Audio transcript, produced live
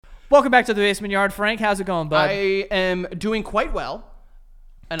Welcome back to the Basement Yard, Frank. How's it going, bud? I am doing quite well,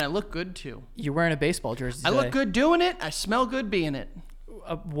 and I look good too. You're wearing a baseball jersey today. I look good doing it. I smell good being it.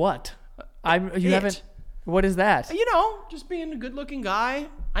 What? You haven't. What is that? You know, just being a good-looking guy,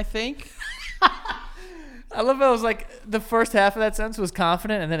 I think. I love how it was like the first half of that sentence was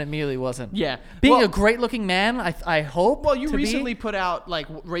confident, and then immediately wasn't. Yeah. Being a great-looking man, I hope. Well, you recently put out, like,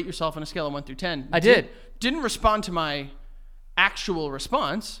 rate yourself on a scale of 1 through 10. I did. Didn't respond to my actual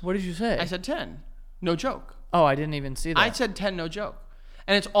response. What did you say? I said 10. No joke. Oh, I didn't even see that. I said 10, no joke.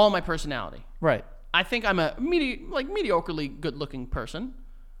 And it's all my personality. Right. I think I'm a mediocrely good-looking person.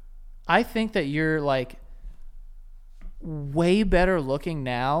 I think that you're like way better looking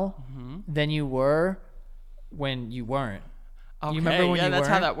now than you were when you weren't. Okay, you remember when that's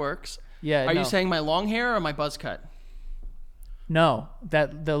how weren't? that works. Yeah. Are you saying my long hair or my buzz cut? No,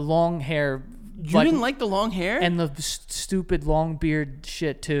 that the long hair. You didn't like the long hair? And the stupid long beard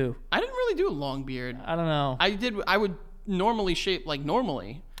shit too. I didn't really do a long beard. I don't know. I would normally shape like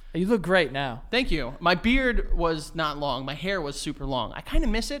normally. You look great now. Thank you. My beard was not long. My hair was super long. I kind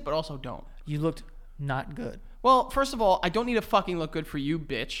of miss it, but also don't. You looked not good. Well, first of all, I don't need to fucking look good for you,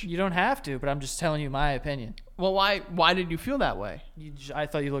 bitch. You don't have to, but I'm just telling you my opinion. Well, why did you feel that way? I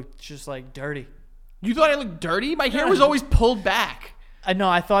thought you looked just like dirty. You thought I looked dirty? My hair was always pulled back.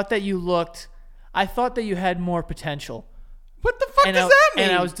 I thought that you looked. I thought that you had more potential. What the fuck does that mean?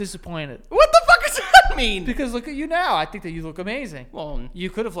 And I was disappointed. What the fuck does that mean? Because look at you now. I think that you look amazing. Well, you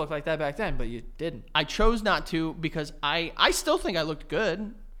could have looked like that back then, but you didn't. I chose not to because I still think I looked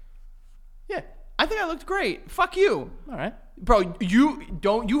good. Yeah. I think I looked great. Fuck you. All right. Bro, you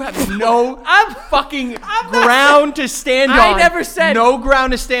have no fucking ground to stand on. I never said. No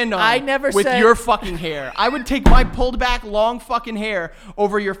ground to stand on. I never with said. With your fucking hair. I would take my pulled back long fucking hair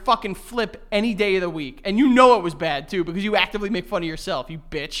over your fucking flip any day of the week. And you know it was bad too because you actively make fun of yourself, you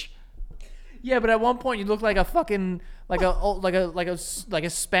bitch. Yeah, but at one point you looked like a fucking like a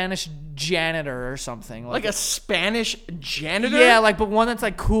Spanish janitor or something. Like a Spanish janitor? Yeah, but one that's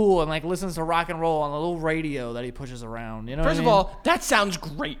like cool and like listens to rock and roll on a little radio that he pushes around. You know. First of all, that sounds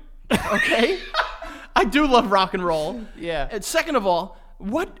great. Okay, I do love rock and roll. Yeah. And second of all,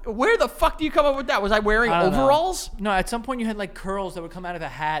 where the fuck do you come up with that? Was I wearing overalls? No, at some point you had like curls that would come out of a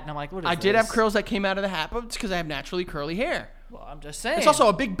hat, and I'm like, what is this? I did have curls that came out of the hat, but it's because I have naturally curly hair. Well, I'm just saying. It's also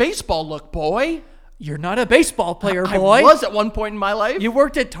a big baseball look, boy. You're not a baseball player, boy. I was at one point in my life. You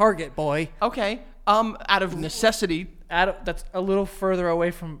worked at Target, boy. Okay. Out of necessity. That's a little further away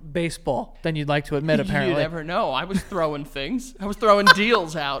from baseball than you'd like to admit, apparently. You never know. I was throwing things. I was throwing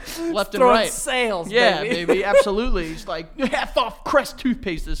deals out left and throwing right. Sales, yeah, baby. baby. Absolutely. It's like, half off Crest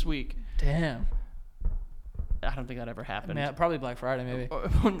toothpaste this week. Damn. I don't think that ever happened. Man, probably Black Friday, maybe.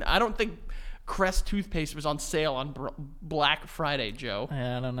 I don't think Crest toothpaste was on sale on Black Friday, Joe.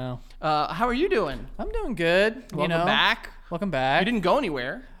 Yeah, I don't know. How are you doing? I'm doing good. Welcome back. Welcome back. You didn't go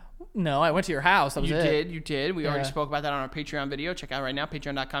anywhere. No, I went to your house. That was it. You did. We already spoke about that on our Patreon video. Check it out right now,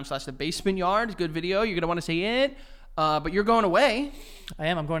 patreon.com/thebasementyard. It's a good video. You're going to want to see it. But you're going away. I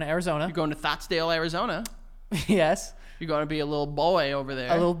am. I'm going to Arizona. You're going to Scottsdale, Arizona. Yes. You're going to be a little boy over there.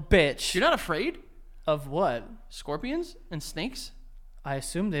 A little bitch. You're not afraid? Of what? Scorpions and snakes? I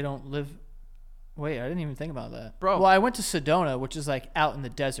assume they don't live... Wait, I didn't even think about that. Bro. Well, I went to Sedona, which is like out in the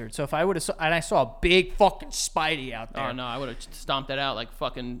desert. So if I would have... And I saw a big fucking Spidey out there. Oh, no. I would have stomped it out like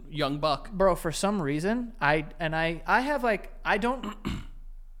fucking young buck. Bro, for some reason, I have like... I don't...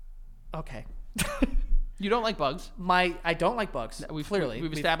 Okay. You don't like bugs? I don't like bugs. Clearly.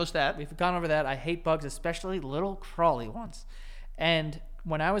 We've established that. We've gone over that. I hate bugs, especially little crawly ones. And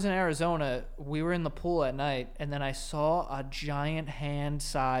when I was in Arizona, we were in the pool at night, and then I saw a giant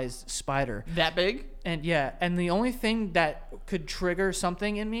hand-sized spider. That big? And yeah, and the only thing that could trigger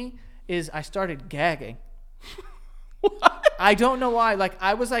something in me is I started gagging. What? I don't know why. Like,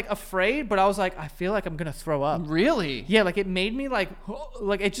 I was like afraid, but I was like, I feel like I'm gonna throw up. Really? Yeah, like it made me like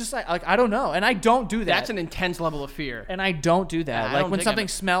it just like I don't know, and I don't do that. That's an intense level of fear. And I don't do that. Like when something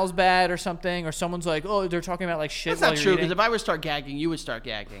smells bad or something, or someone's like, oh, they're talking about like shit. That's not true, because if I would start gagging, you would start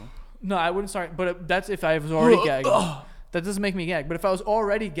gagging. No, I wouldn't start. But that's if I was already gagging. That doesn't make me gag. But if I was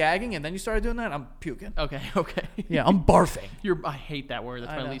already gagging and then you started doing that, I'm puking. Okay. Yeah, I'm barfing. I hate that word.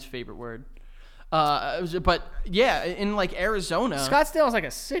 That's my least favorite word. But yeah, in like Arizona, Scottsdale is like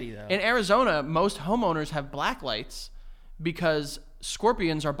a city though. In Arizona, most homeowners have black lights because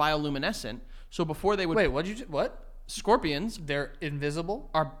scorpions are bioluminescent. So before they would what? Scorpions, they're invisible?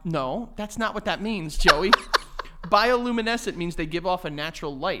 No, that's not what that means, Joey. Bioluminescent means they give off a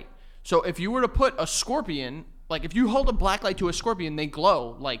natural light. So if you were to put a scorpion, like if you hold a black light to a scorpion, they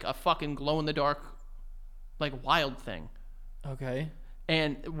glow like a fucking glow in the dark, like wild thing. Okay.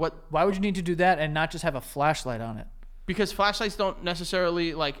 And Why would you need to do that and not just have a flashlight on it? because flashlights don't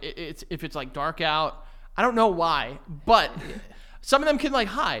necessarily like it's if it's like dark out. I don't know why, but some of them can like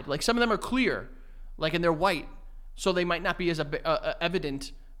hide. Like some of them are clear, like and they're white, so they might not be as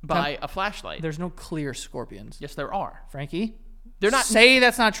evident by a flashlight. There's no clear scorpions. Yes, there are. Frankie, They're not. say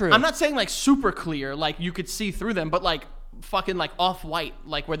that's not true. I'm not saying like super clear, like you could see through them, but like fucking like off white,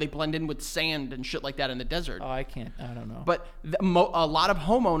 like where they blend in with sand and shit like that in the desert. Oh, I can't. I don't know. But a lot of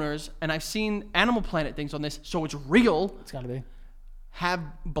homeowners, and I've seen Animal Planet things on this, so it's real, It's got to be. have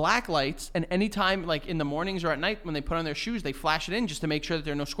black lights, and anytime, like in the mornings or at night when they put on their shoes, they flash it in just to make sure that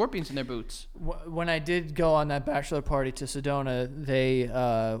there are no scorpions in their boots. When I did go on that bachelor party to Sedona,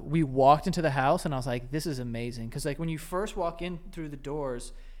 we walked into the house, and I was like, this is amazing. Because like when you first walk in through the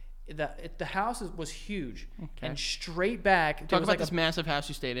doors, the house was huge. And straight back, Talk about this massive house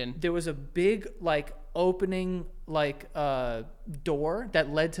you stayed in. there was a big like opening like door that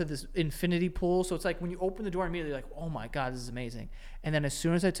led to this infinity pool. So it's like when you open the door immediately, like, oh my god, this is amazing. And then as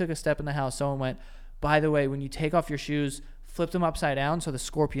soon as I took a step in the house, someone went, by the way, when you take off your shoes, flip them upside down so the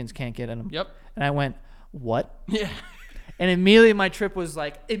scorpions can't get in them. Yep. And I went, what? Yeah. And immediately my trip was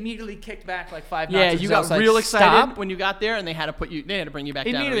like immediately kicked back like 5 Yeah, notches. you I got was like, real excited "Stop." when you got there, and they had to bring you back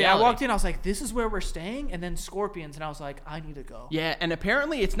down to Immediately, I reality. walked in. I was like, "This is where we're staying," and then scorpions, and I was like, "I need to go." Yeah, and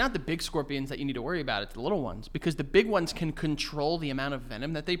apparently it's not the big scorpions that you need to worry about. It's the little ones, because the big ones can control the amount of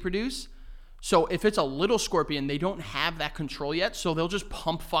venom that they produce. So if it's a little scorpion, they don't have that control yet, so they'll just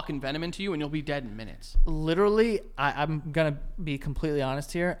pump fucking venom into you, and you'll be dead in minutes. Literally, I'm gonna be completely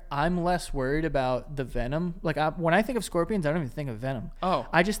honest here. I'm less worried about the venom. Like when I think of scorpions, I don't even think of venom. Oh.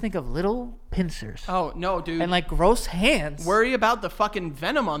 I just think of little pincers Oh, no, dude. and like gross hands. Worry about the fucking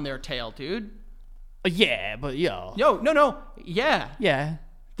venom on their tail, dude. Yeah, but yo, No. Yeah. yeah.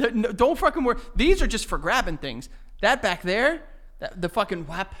 No, don't fucking worry. These are just for grabbing things. That back there, the fucking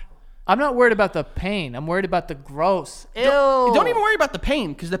whap. I'm not worried about the pain. I'm worried about the gross. Ew. Don't even worry about the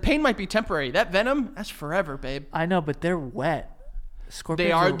pain, because the pain might be temporary. That venom, that's forever, babe. I know, but they're wet.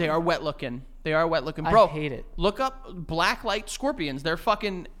 Scorpions. They are wet looking. They are wet looking, I bro. hate it. Look up black light scorpions. They're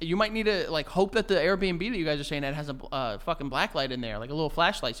fucking. You might need to like hope that the Airbnb that you guys are staying at has a fucking black light in there, like a little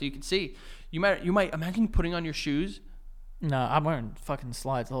flashlight, so you can see. You might imagine putting on your shoes. No, I'm wearing fucking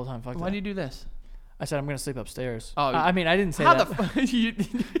slides the whole time. Fuck Why that. do you do this? I said I'm gonna sleep upstairs. Oh, I mean, I didn't say How that. the fuck?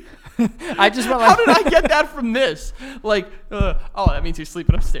 I just went How like, did I get that from this? Like, oh, that means you're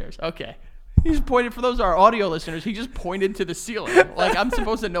sleeping upstairs. Okay. He just pointed, for those our audio listeners, he just pointed to the ceiling. Like, I'm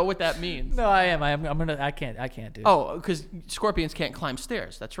supposed to know what that means. No, I am. I'm gonna. I can't do. Oh, because scorpions can't climb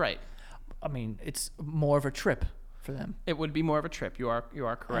stairs. That's right. I mean, it's more of a trip for them. It would be more of a trip. You are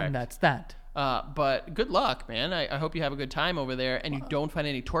correct. And that's that. But good luck, man. I hope you have a good time over there, and you don't find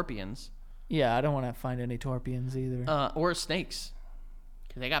any torpions. Yeah, I don't want to find any torpions either. Or snakes.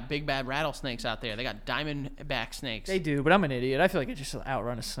 Because they got big bad rattlesnakes out there. They got diamondback snakes. They do, but I'm an idiot. I feel like I just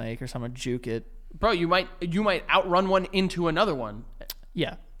outrun a snake or something, juke it. Bro, you might outrun one into another one.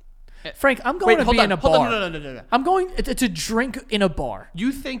 Yeah. Frank, I'm going to be in a bar. No. I'm going to drink in a bar.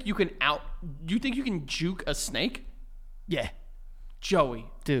 You think you can juke a snake? Yeah, Joey.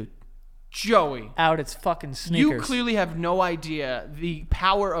 out its fucking sneakers. You clearly have no idea the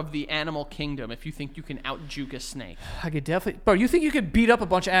power of the animal kingdom if you think you can out-juke a snake. I could definitely... Bro, you think you could beat up a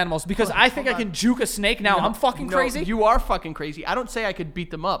bunch of animals because I think I can juke a snake now? I'm fucking crazy? You are fucking crazy. I don't say I could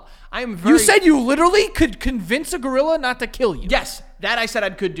beat them up. I am very... You said you literally could convince a gorilla not to kill you. Yes, that I said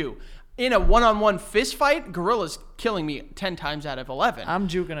I could do. In a one-on-one fist fight, gorilla's killing me 10 times out of 11. I'm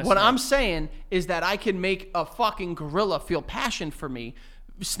juking a snake. What I'm saying is that I can make a fucking gorilla feel passion for me.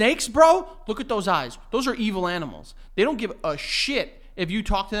 Snakes, bro, look at those eyes. Those are evil animals. They don't give a shit if you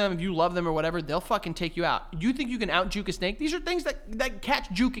talk to them, if you love them or whatever. They'll fucking take you out. You think you can out-juke a snake? These are things that catch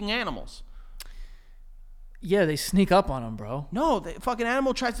juking animals. Yeah, they sneak up on them, bro. No, the fucking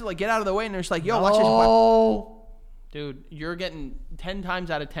animal tries to like get out of the way and they're just like, yo, watch this. Oh, Dude, you're getting 10 times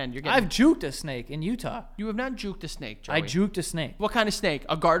out of 10. You're getting. I've juked a snake in Utah. You have not juked a snake, Joey. I juked a snake. What kind of snake?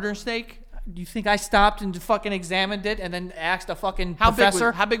 A gardener snake? Do you think I stopped and fucking examined it and then asked a fucking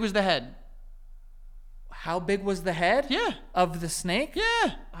professor? How big was the head? How big was the head? Yeah. Of the snake?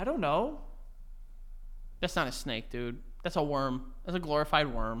 Yeah. I don't know. That's not a snake, dude. That's a worm. That's a glorified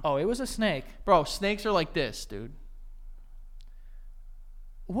worm. Oh, it was a snake. Bro, snakes are like this, dude.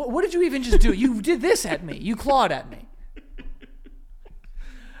 What did you even just do? You did this at me. You clawed at me.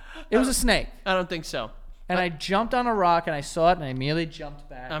 It was a snake. I don't think so. And I jumped on a rock and I saw it and I immediately jumped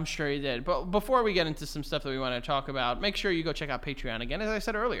back. I'm sure you did. But before we get into some stuff that we want to talk about, make sure you go check out Patreon again. As I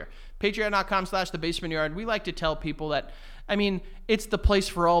said earlier, patreon.com/thebasementYard. We like to tell people that, I mean, it's the place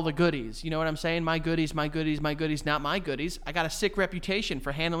for all the goodies. You know what I'm saying? My goodies, my goodies, my goodies, not my goodies. I got a sick reputation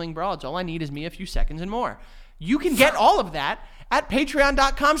for handling broads. All I need is me a few seconds and more. You can get all of that at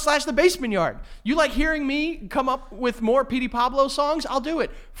patreon.com/thebasementyard. You like hearing me come up with more Petey Pablo songs? I'll do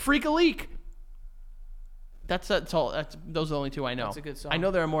it. Freak a Leak. That's all. Those are the only two I know. That's a good song. I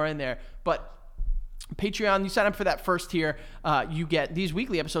know there are more in there, but Patreon, you sign up for that first tier, you get these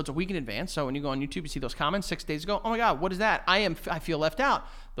weekly episodes a week in advance. So when you go on YouTube, you see those comments 6 days ago. Oh my God, what is that? I feel left out.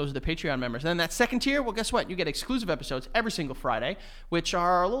 Those are the Patreon members. And then that second tier, well, guess what? You get exclusive episodes every single Friday, which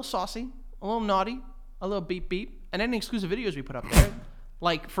are a little saucy, a little naughty, a little beep beep, and any exclusive videos we put up there.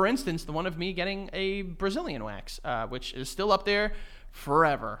 Like, for instance, the one of me getting a Brazilian wax, which is still up there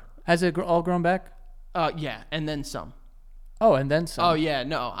forever. Has it all grown back? Yeah, and then some. Oh, and then some. Oh yeah,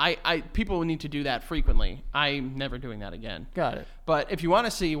 no. People need to do that frequently. I'm never doing that again. Got it. But if you want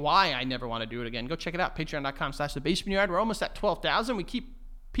to see why I never want to do it again, go check it out. Patreon.com/thebasementyard. We're almost at 12,000. We keep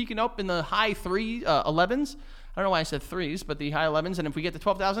peaking up in the high 11s. I don't know why I said threes, but the high 11s. And if we get to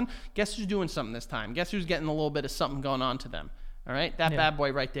 12,000, guess who's doing something this time? Guess who's getting a little bit of something going on to them? All right, that bad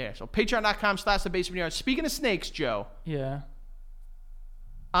boy right there. So Patreon.com/thebasementyard. Speaking of snakes, Joe. Yeah.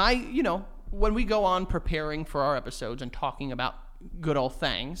 When we go on preparing for our episodes and talking about good old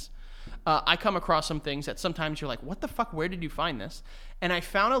things, I come across some things that sometimes you're like, what the fuck, where did you find this? And I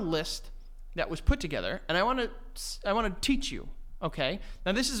found a list that was put together, and I want to teach you, okay?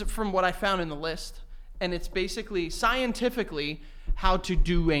 Now, this is from what I found in the list, and it's basically scientifically how to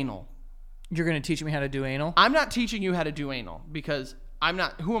do anal. You're going to teach me how to do anal? I'm not teaching you how to do anal because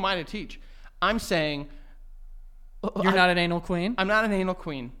who am I to teach? I'm saying... You're not an anal queen? I'm not an anal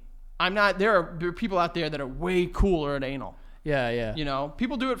queen. There are people out there that are way cooler at anal. Yeah, yeah. You know,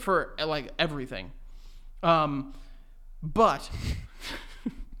 people do it for like everything. But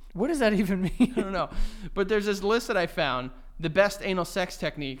what does that even mean? I don't know. But there's this list that I found, the best anal sex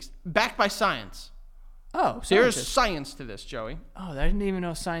techniques backed by science. Oh, there's science to this, Joey. Oh, I didn't even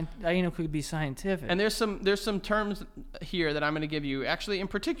know anal could be scientific. And there's some terms here that I'm going to give you. Actually, in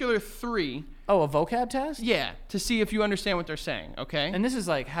particular, 3. Oh, a vocab test? Yeah, to see if you understand what they're saying, okay? And this is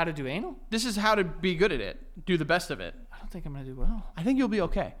like how to do anal? This is how to be good at it. Do the best of it. I don't think I'm going to do well. I think you'll be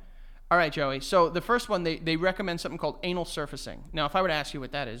okay. All right, Joey. So the first one, they recommend something called anal surfacing. Now, if I were to ask you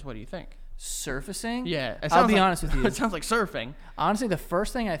what that is, what do you think? Surfacing? Yeah. I'll be honest with you. It sounds like surfing. Honestly, the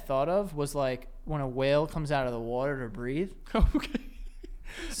first thing I thought of was like when a whale comes out of the water to breathe. Okay.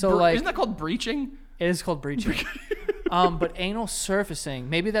 So isn't that called breaching? It is called breaching. But anal surfacing,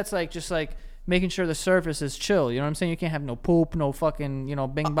 maybe that's like just like making sure the surface is chill. You know what I'm saying? You can't have no poop, no fucking,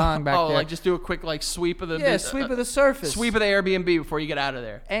 bing bong back there. Oh, like just do a quick like sweep of the sweep of the surface. Sweep of the Airbnb before you get out of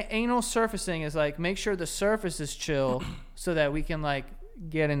there. Anal surfacing is like make sure the surface is chill so that we can like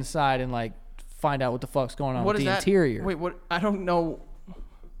get inside and like find out what the fuck's going on with the interior. Wait, what? I don't know.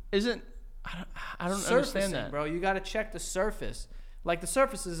 I don't understand that, bro. You got to check the surface. Like the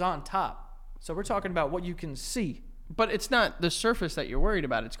surface is on top, so we're talking about what you can see. But it's not the surface that you're worried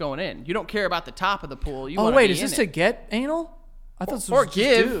about. It's going in. You don't care about the top of the pool. Is this to get anal? I thought this was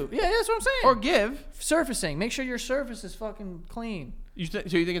give. Yeah, that's what I'm saying. Or give. Surfacing. Make sure your surface is fucking clean. So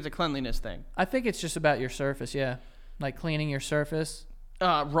you think it's a cleanliness thing? I think it's just about your surface, yeah. Like cleaning your surface.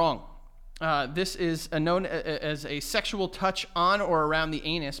 Wrong. This is known as a sexual touch on or around the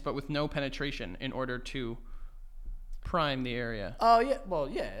anus, but with no penetration in order to prime the area. Oh, yeah. Well,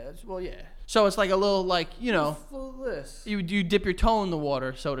 yeah. So it's like a little, like, this. You dip your toe in the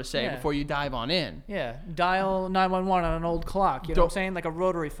water, so to say, before you dive on in. Yeah. Dial 911 on an old clock. You know what I'm saying? Like a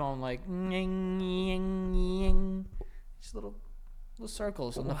rotary phone, like just little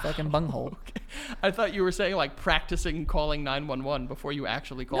circles in the fucking bunghole. Okay. I thought you were saying like practicing calling 911 before you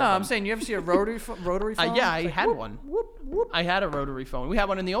actually call them. I'm saying you ever see a rotary phone? Yeah, I had one. I had a rotary phone. We had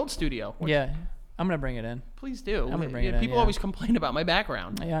one in the old studio. Yeah. I'm going to bring it in. Please do. I'm going to bring it in. People always complain about my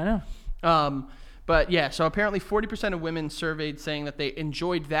background. Yeah, I know. But yeah, so apparently 40% of women surveyed saying that they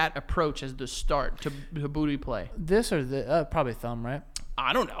enjoyed that approach as the start to booty play. This or the probably thumb, right?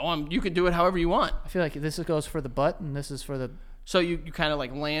 I don't know. You can do it however you want. I feel like this goes for the butt and this is for the... So you kind of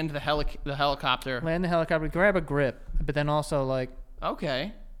like land the helicopter. Land the helicopter, grab a grip, but then also like...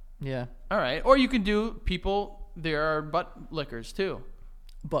 Okay. Yeah. All right. Or you can do there are butt lickers too.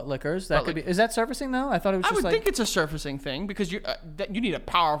 Butt lickers. That could be... Is that surfacing though? I thought it was just I would think it's a surfacing thing because you need a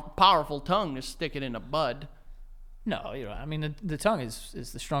powerful tongue to stick it in a bud. No, you know, I mean the tongue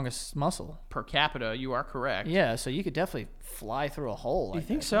is the strongest muscle. Per capita, you are correct. Yeah, so you could definitely fly through a hole. You like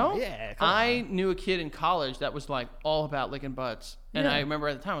think that. so? Yeah. Come I on. knew a kid in college that was like all about licking butts. And Yeah. I remember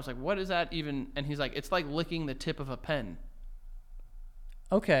at the time I was like, what is that even? And he's like, it's like licking the tip of a pen.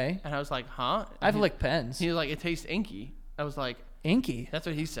 Okay. And I was like, huh? And I've he- licked pens. He was like, it tastes inky. I was like, Inky. that's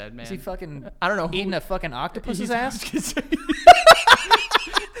what he said, man. Is he fucking I don't know. who- eating a fucking octopus's I ass? was gonna say-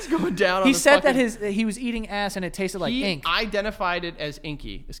 He's going down on He the said that fucking- he was eating ass and it tasted like he ink. identified it as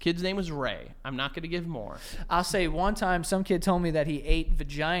inky. This kid's name was Ray. I'm not going to give more. I'll say one time some kid told me that he ate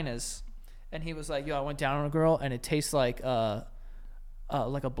vaginas, and he was like, "Yo, I went down on a girl and it tastes like a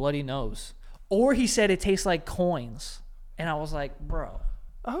bloody nose." Or he said it tastes like coins, and I was like, "Bro,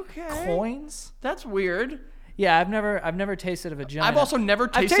 Okay. coins?" That's weird. Yeah, I've never tasted a vagina. I've also never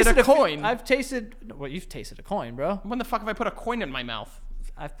I've tasted a few- coin. I've tasted. Well, you've tasted a coin, bro. When the fuck have I put a coin in my mouth?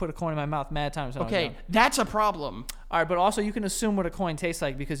 I've put a coin in my mouth mad times. When I was Okay, young. that's a problem. All right, but also you can assume what a coin tastes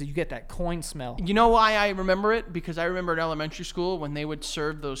like because you get that coin smell. You know why I remember it? Because I remember in elementary school when they would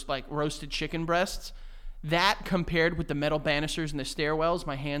serve those like roasted chicken breasts. That compared with the metal banisters and the stairwells,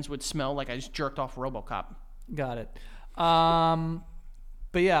 my hands would smell like I just jerked off RoboCop. Got it.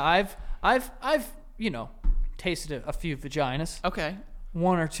 But yeah, I've tasted a few vaginas, Okay,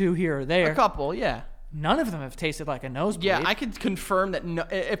 one or two here or there. a couple, yeah. None of them have tasted like a nosebleed. Yeah, I could confirm that no,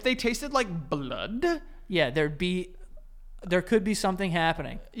 if they tasted like blood, Yeah, there could be something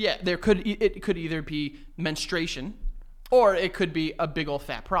happening. yeah, it could either be menstruation, or it could be a big old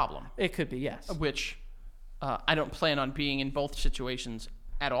fat problem, It could be, yes. which I don't plan on being in both situations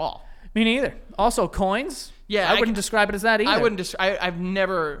at all. Me neither. Also, coins. Yeah, I wouldn't describe it as that either. I wouldn't. I've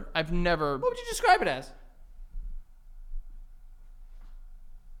never. What would you describe it as?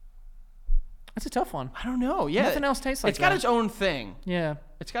 That's a tough one. I don't know. Yeah, Nothing else tastes like It's got that. its own thing. Yeah,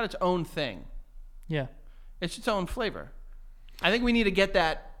 It's got its own thing. yeah. It's its own flavor. I think we need to get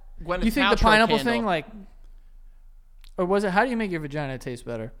that. Gwyneth You think the Paltrow pineapple candle. thing, like, or was it? How do you make your vagina taste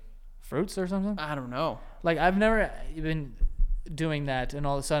better? Fruits or something? I don't know. Like, I've never been doing that, and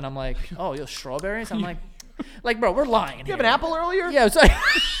all of a sudden I'm like, oh, you strawberries? I'm like, bro, we're lying. You have an apple earlier? Yeah, it's like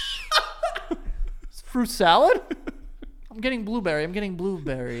fruit salad. I'm getting blueberry. I'm getting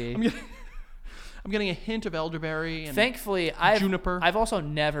a hint of elderberry and Thankfully, juniper. I've also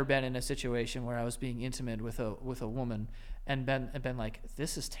never been in a situation where I was being intimate with a woman and been like,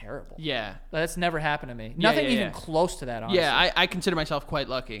 this is terrible. yeah, That's never happened to me. Yeah, Nothing yeah, even yeah. close to that, honestly. yeah. I consider myself quite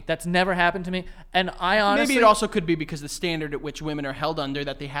lucky. That's never happened to me. And I honestly... Maybe it also could be because the standard at which women are held under,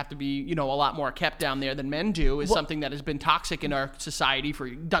 that they have to be, a lot more kept down there than men do, is something that has been toxic in our society for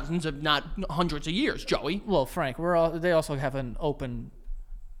dozens of, not hundreds of years, Joey. Well, Frank, they also have an open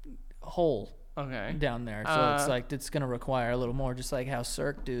hole Okay. down there. So it's like, it's going to require a little more, just like how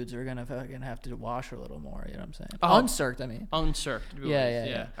Cirque dudes are going to fucking have to wash a little more. You know what I'm saying? Oh. Uncirced, I mean. Uncirced.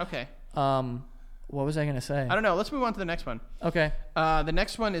 Yeah. Okay. What was I going to say? I don't know. Let's move on to the next one. Okay. The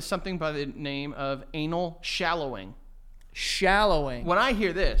next one is something by the name of anal shallowing. Shallowing. When I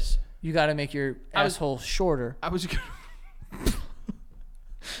hear this, You got to make your asshole shorter. I was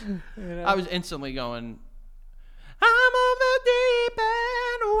I was instantly going, I'm on the deep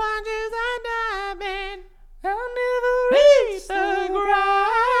end, watches are diving, I'll never reach the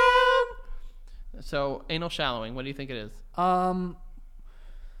ground. So, anal shallowing, what do you think it is?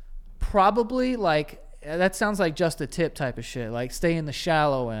 Probably like that sounds like just a tip type of shit. Like stay in the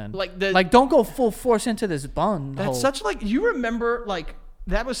shallow end. Like don't go full force into this bun. that's hole. such like, you remember, like,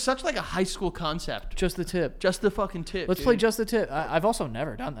 that was such like a high school concept. Just the tip. Just the fucking tip. Let's dude. play just the tip. I've also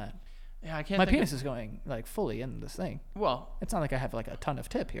never done that. Yeah, I can't My think penis is going like fully in this thing. well, It's not like I have like a ton of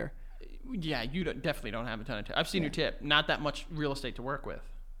tip here. yeah, you definitely don't have a ton of tip. I've seen your tip. Not that much real estate to work with.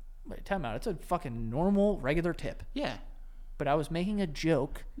 Wait, time out. It's a fucking normal, regular tip. Yeah. But I was making a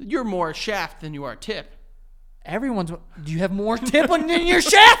joke. You're more shaft than you are tip. Everyone's. Do you have more tip in your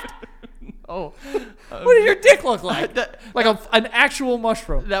shaft? Oh. What does your dick look like? That- Like an actual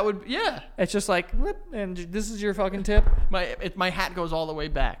mushroom. That would, yeah. It's just like, whoop, and this is your fucking tip. My hat goes all the way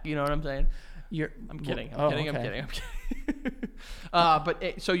back. You know what I'm saying? I'm kidding. I'm okay.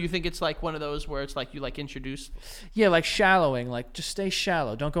 kidding. So you think it's like one of those where it's like you like introduce, Yeah, like shallowing. Like just stay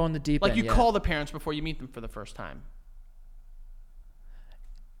shallow. Don't go in the deep like end. you yet. call the parents before you meet them for the first time.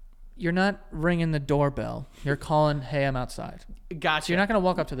 You're not ringing the doorbell. You're calling, hey, I'm outside. Gotcha. So you're not going to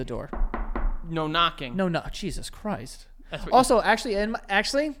walk up to the door. No knocking. No, Jesus Christ. That's what Also, actually,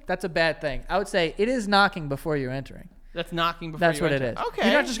 that's a bad thing. I would say it is knocking before you're entering. That's knocking before That's you what enter. it is.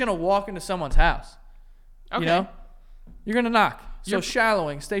 Okay. You're not just going to walk into someone's house. Okay. You know? You're going to knock. So You're-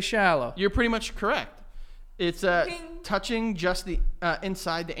 shallowing, stay shallow. You're pretty much correct. It's touching just the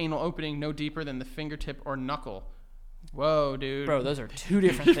inside the anal opening, no deeper than the fingertip or knuckle. Whoa, dude. Bro, those are two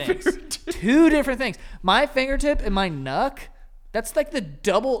different things. Two different things. My fingertip and my knuck, that's like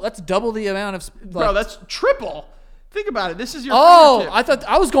that's double the amount of like, Bro, that's triple. Think about it. This is your fingertip. I thought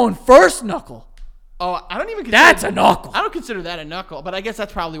I was going first knuckle. Oh, I don't even consider That's a knuckle. I don't consider that a knuckle, but I guess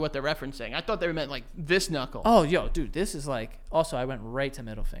that's probably what they're referencing. I thought they meant like this knuckle. Oh, yo, dude, this is like also I went right to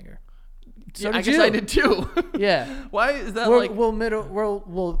middle finger. So yeah, I did guess you. I did too. Yeah. Why is that We're we're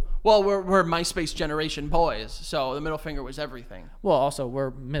MySpace generation boys, so the middle finger was everything. also we're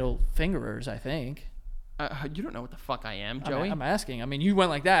middle fingerers, I think. You don't know what the fuck I am, Joey. I'm asking. I mean, you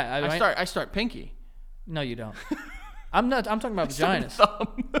went like that. I start pinky. No, you don't. I'm talking about vaginas.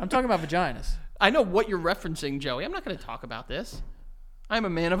 Thumb. I'm talking about vaginas. I know what you're referencing, Joey. I'm not going to talk about this. I'm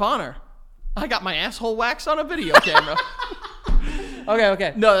a man of honor. I got my asshole wax on a video camera.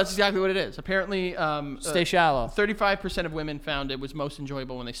 Okay. No, that's exactly what it is. Apparently, Stay shallow. 35% of women found it was most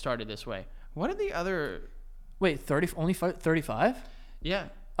enjoyable when they started this way. What are the other? Wait, 35? Yeah,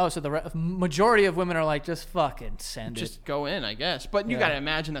 Oh, so the majority of women are like, just fucking send it. just go in, I guess. But you Yeah. got to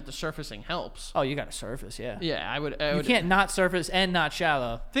imagine that the surfacing helps. Oh, you got to surface, yeah. Yeah, I would. You can't not surface and not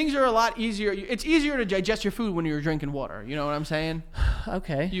shallow. Things are a lot easier. It's easier to digest your food when you're drinking water. You know what I'm saying?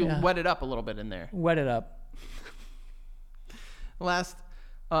 Okay. You yeah. wet it up a little bit in there. Wet it up. Last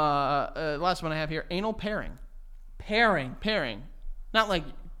one I have here: anal pairing. Pairing. Not like,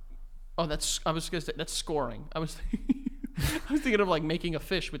 oh, I was gonna say that's scoring. I was thinking of like making a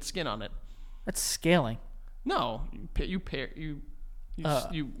fish with skin on it. That's scaling. No, you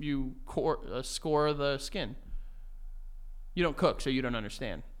score the skin. You don't cook, so you don't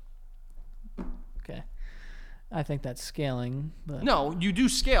understand. Okay. I think that's scaling. But No, you do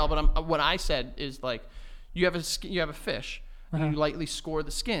scale, but what I said is like, you have a fish, and you lightly score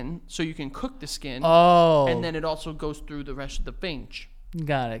the skin, so you can cook the skin, Oh. and then it also goes through the rest of the finch.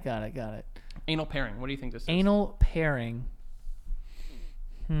 Got it. Anal pairing. What do you think this is? Anal pairing.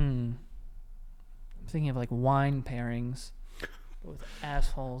 I'm thinking of like wine pairings with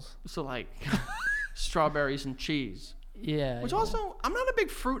assholes. So like, strawberries and cheese. Yeah. Which yeah. also, I'm not a big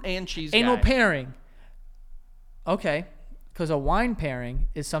fruit and cheese Anal guy. pairing. Okay. Because a wine pairing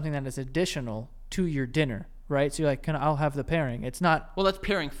is something that is additional to your dinner, right? So you're like, I'll have the pairing. It's not. Well, that's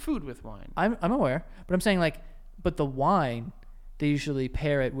pairing food with wine. I'm aware, but I'm saying like, but the wine, they usually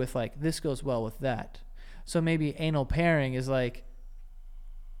pair it with like, this goes well with that. So maybe anal pairing is like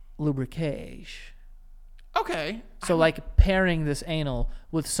lubricage. Okay. So like pairing this anal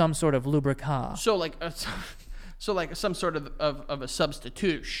with some sort of lubricant. So like, some sort of a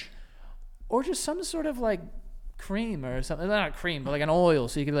substitution. Or just some sort of like cream or something. Not cream, but like an oil,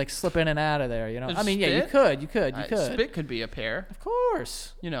 so you could like slip in and out of there. You know. There's I mean, yeah, you spit? could. Spit could be a pair. Of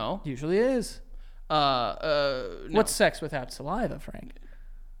course. You know. Usually is. No. What's sex without saliva, Frank?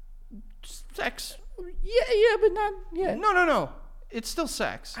 sex? Yeah, but not. Yeah. No. It's still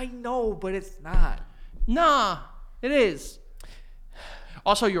sex. I know, but it's not. Nah, it is.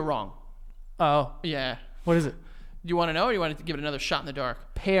 Also, you're wrong. Oh, Yeah. what is it? Do you want to know, or you want to give it another shot in the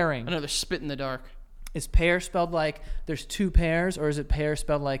dark? Pairing. Another spit in the dark. Is pear spelled like there's two pears, or is it pear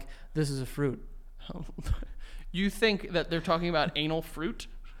spelled like this is a fruit? You think that they're talking about anal fruit?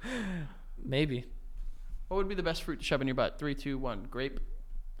 Maybe. What would be the best fruit to shove in your butt? 3, 2, 1. Grape?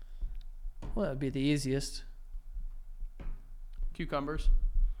 Well, that would be the easiest. Cucumbers?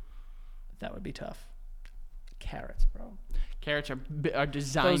 That would be tough. Carrots, bro. Carrots are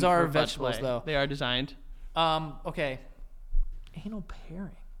designed Those are for butt vegetables, play. though. They are designed. Okay. Anal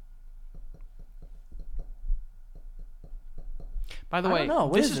pairing. By the I way, don't know.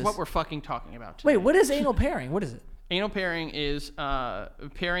 What this is is this? what we're fucking talking about today. Wait, what is anal pairing? What is it? Anal pairing is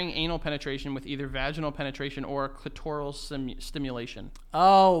pairing anal penetration with either vaginal penetration or clitoral stimulation.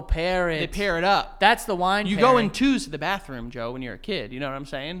 Oh, pair it. They pair it up. That's the wine You pairing. go in twos to the bathroom, Joe, when you're a kid. You know what I'm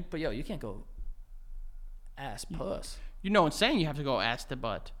saying? But yo, you can't go ass puss. You know what I'm saying? You have to go ass to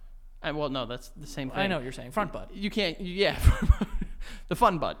butt. Well, no, that's the same thing. I know what you're saying. Front butt. You can't. Yeah, the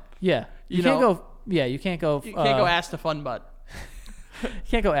fun butt. Yeah. You can't know- go. Yeah, you can't go. You can't go ass to fun butt. You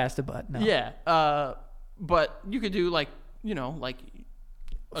can't go ass to butt. No. Yeah. But you could do like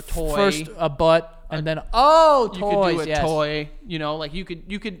a toy. First a butt, and then toys. You could do a yes. toy. Like you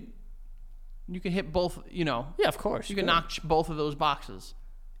could hit both. Yeah, of course. You can notch both of those boxes.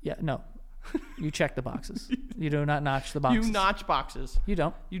 Yeah, no. You check the boxes. You do not notch the boxes. You notch boxes. You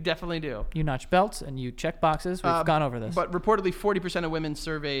don't. You definitely do. You notch belts and you check boxes. We've gone over this. But reportedly, 40% of women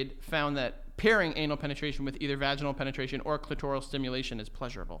surveyed found that pairing anal penetration with either vaginal penetration or clitoral stimulation is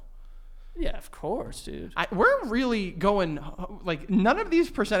pleasurable. Yeah, of course, dude. We're really going, like, none of these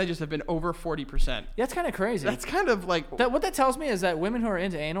percentages have been over 40%. That's kind of crazy. That's kind of like... What that tells me is that women who are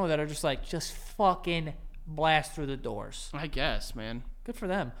into anal that are just like, just fucking blast through the doors. I guess, man. Good for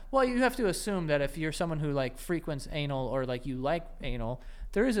them. Well, you have to assume that if you're someone who like frequents anal or like you like anal,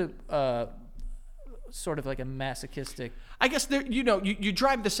 there is a sort of like a masochistic. I guess there, you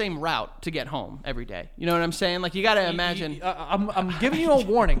drive the same route to get home every day. You know what I'm saying? Like you got to imagine. I'm giving you a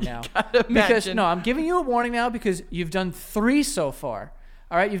warning now. I'm giving you a warning now because you've done 3 so far.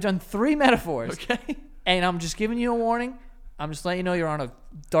 All right, you've done 3 metaphors. Okay. And I'm just giving you a warning. I'm just letting you know you're on a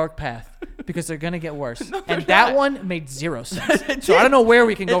dark path because they're gonna get worse. And that one made 0 sense. So I don't know where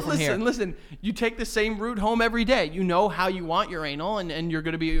we can go from here. Listen, you take the same route home every day. You know how you want your anal, and you're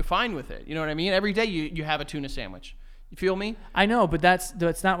gonna be fine with it. You know what I mean? Every day you have a tuna sandwich. You feel me? I know, but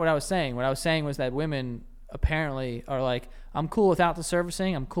that's not what I was saying. What I was saying was that women apparently are like, I'm cool without the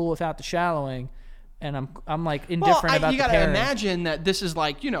servicing. I'm cool without the shallowing. And I'm like indifferent about the you got pairing. to imagine that this is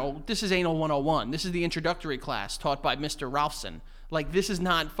like, this is anal 101. This is the introductory class taught by Mr. Ralphson. Like, this is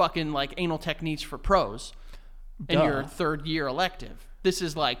not fucking like anal techniques for pros in your 3rd year elective. This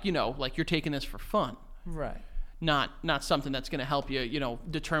is like, like you're taking this for fun. Right. Not something that's going to help you,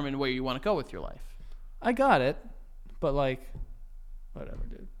 determine where you want to go with your life. I got it. But like, whatever,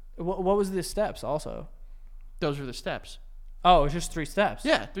 dude. What was the steps also? Those are the steps. Oh, it's just 3 steps.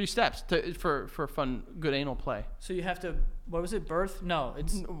 Yeah, 3 steps for fun, good anal play. So you have to, what was it, birth? No,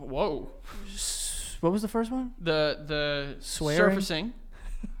 it's... Whoa. What was the first one? The Swearing? surfacing,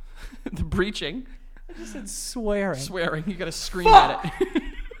 the breaching. I just said swearing. Swearing. You got to scream at it.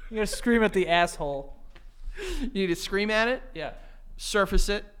 You got to scream at the asshole. You need to scream at it. Yeah. Surface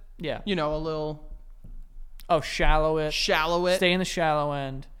it. Yeah. A little... Oh, shallow it. Shallow it. Stay in the shallow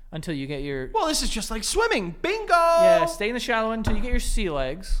end until you get your... Well, this is just like swimming. Bingo! Yeah, stay in the shallow end until you get your sea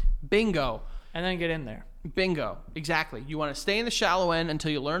legs. Bingo. And then get in there. Bingo. Exactly. You want to stay in the shallow end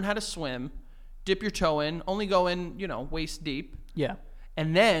until you learn how to swim. Dip your toe in. Only go in, waist deep. Yeah.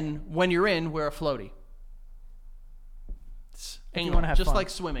 And then, when you're in, wear a floaty. It's you wanna have just fun. like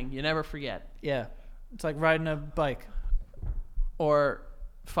swimming. You never forget. Yeah. It's like riding a bike. Or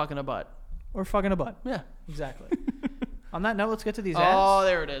fucking a butt. Or fucking a butt. Yeah. Exactly. On that note, let's get to these ads. Oh,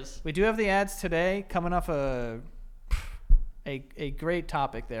 there it is. We do have the ads today, coming off a great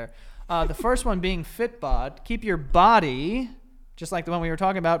topic there. The first one being FitBod. Keep your body, just like the one we were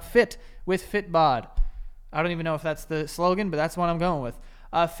talking about, fit with FitBod. I don't even know if that's the slogan, but that's what I'm going with.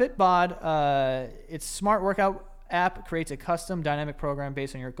 FitBod, its smart workout app creates a custom dynamic program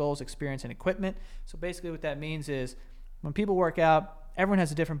based on your goals, experience, and equipment. So basically what that means is when people work out, everyone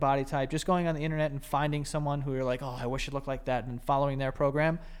has a different body type. Just going on the internet and finding someone who you're like, oh, I wish it looked like that, and following their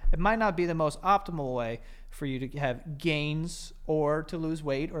program, it might not be the most optimal way for you to have gains or to lose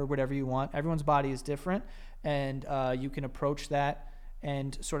weight or whatever you want. Everyone's body is different, and you can approach that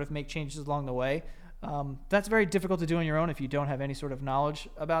and sort of make changes along the way. That's very difficult to do on your own if you don't have any sort of knowledge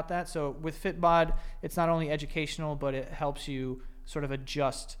about that. So with FitBod, it's not only educational, but it helps you sort of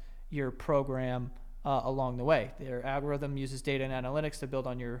adjust your program along the way. Their algorithm uses data and analytics to build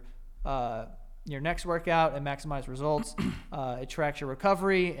on your next workout and maximize results. It tracks your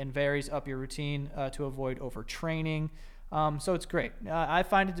recovery and varies up your routine to avoid overtraining. So it's great. I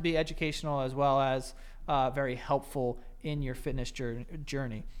find it to be educational as well as very helpful in your fitness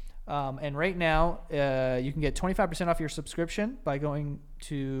journey. And right now, you can get 25% off your subscription by going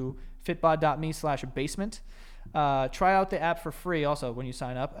to fitbod.me/basement. Try out the app for free also when you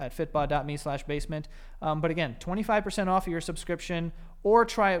sign up at fitbod.me/basement. But again, 25% off your subscription or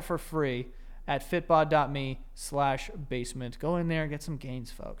try it for free at fitbod.me/basement. Go in there and get some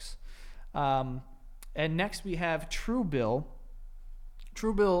gains, folks. And next we have Truebill.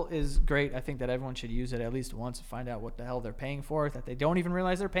 Truebill is great. I think that everyone should use it at least once to find out what the hell they're paying for that they don't even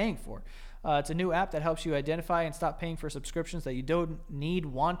realize they're paying for. It's a new app that helps you identify and stop paying for subscriptions that you don't need,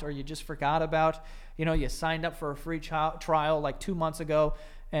 want, or you just forgot about. You signed up for a free trial like 2 months ago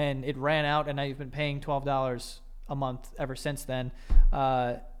and it ran out, and now you've been paying $12 a month ever since then.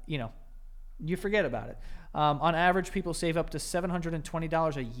 You forget about it. On average, people save up to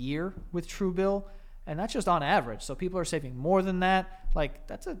 $720 a year with Truebill. And that's just on average. So people are saving more than that. Like,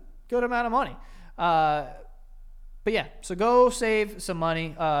 that's a good amount of money. But yeah, so go save some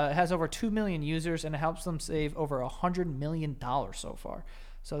money. It has over 2 million users, and it helps them save over $100 million so far.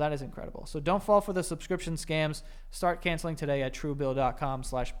 So that is incredible. So don't fall for the subscription scams. Start canceling today at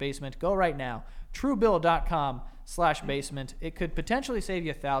truebill.com/basement. Go right now. Truebill.com/basement. It could potentially save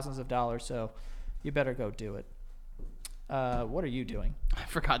you thousands of dollars, so you better go do it. What are you doing? I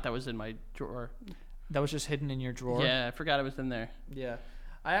forgot that was in my drawer. That was just hidden in your drawer? Yeah, I forgot it was in there. Yeah.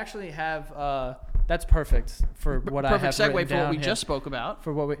 I actually have, that's perfect for what I have Perfect segue for what we here. just spoke about.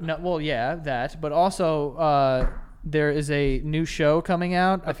 For what we, no, well, yeah, that. But also, there is a new show coming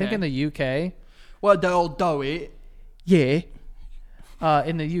out, I think in the UK. Well, they'll do it. Yeah.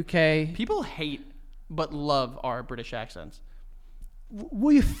 In the UK. People hate but love our British accents.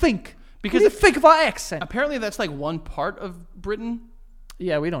 What do you think? Because what do you think of our accent? Apparently, that's like one part of Britain.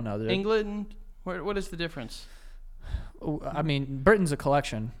 Yeah, we don't know. England. What is the difference? I mean, Britain's a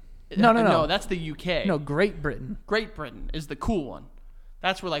collection. No. No, that's the UK. No, Great Britain. Great Britain is the cool one.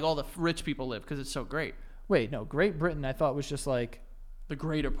 That's where like all the rich people live because it's so great. Wait, no, Great Britain I thought was just like the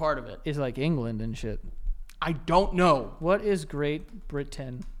greater part of it. Is like England and shit. I don't know. What is Great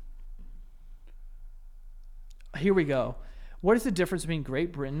Britain? Here we go. What is the difference between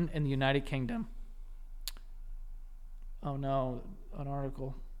Great Britain and the United Kingdom? Oh no, an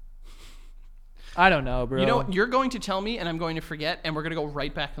article. I don't know, bro. You know, you're going to tell me, and I'm going to forget, and we're going to go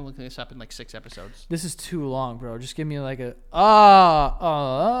right back and look this up in like 6 episodes. This is too long, bro. Just give me like a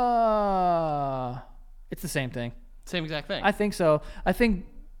It's the same thing. Same exact thing. I think so. I think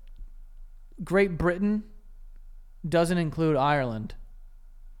Great Britain doesn't include Ireland.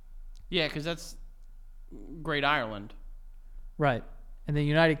 Yeah, because that's Great Ireland. Right. And the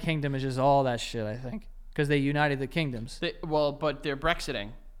United Kingdom is just all that shit, I think. Because they united the kingdoms. But they're Brexiting.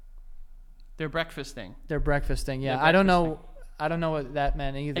 They're breakfasting. They're breakfasting, yeah. I don't know what that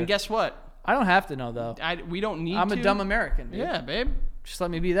meant either. And guess what? I don't have to know, though. We don't need to. I'm a dumb American, dude. Yeah, babe. Just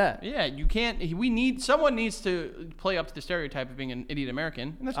let me be that. Yeah, you can't. Someone needs to play up to the stereotype of being an idiot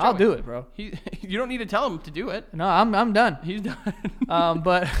American. And that's I'll do it, bro. You don't need to tell him to do it. No, I'm done. He's done.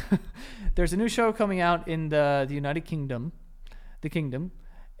 But there's a new show coming out in the United Kingdom,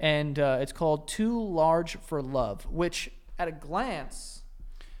 and it's called Too Large for Love, which at a glance,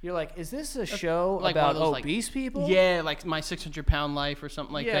 you're like, is this a show like about one of those, obese people? Yeah, like My 600-Pound Life or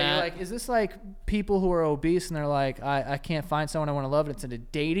something like that. Yeah, you're like, is this like people who are obese and they're like, I can't find someone I want to love, and it's a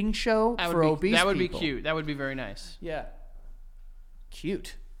dating show for obese people? That would be cute. That would be very nice. Yeah.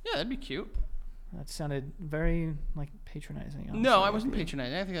 Cute. Yeah, that'd be cute. That sounded very like patronizing. Honestly. No, I wasn't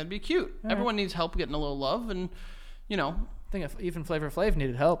patronizing. I think that'd be cute. All Everyone needs help getting a little love, and I think even Flavor Flav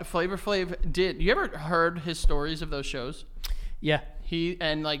needed help. Flavor Flav did. You ever heard his stories of those shows? Yeah. He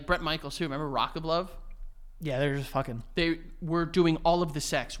and like Bret Michaels too. Remember Rock of Love? Yeah, they're just fucking. They were doing all of the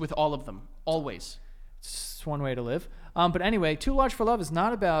sex with all of them, always. It's one way to live. But anyway, Too Large for Love is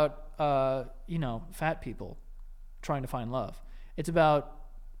not about fat people trying to find love. It's about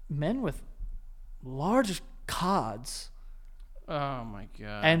men with large cods. Oh my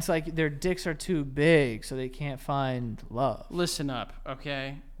god! And it's like their dicks are too big, so they can't find love. Listen up,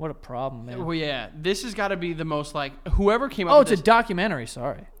 okay? What a problem, man. Well, yeah, this has got to be the most like whoever came up. Oh, with it's a documentary.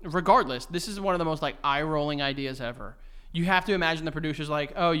 Sorry. Regardless, this is one of the most like eye-rolling ideas ever. You have to imagine the producers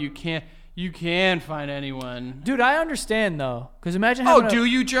like, oh, you can't find anyone. Dude, I understand though, because imagine having. Oh, do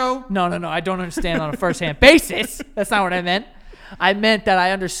you, Joe? No, I don't understand on a first-hand basis. That's not what I meant. I meant that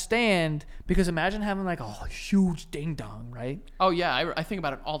I understand because imagine having like a huge ding dong, right? Oh yeah, I think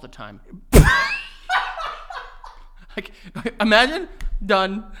about it all the time. Like, imagine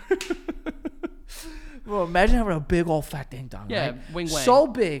done. Well, imagine having a big old fat ding dong. Yeah, right? wing wang. So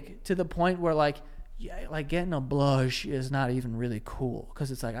big to the point where like getting a blush is not even really cool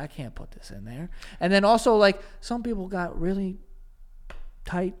because it's like I can't put this in there. And then also like some people got really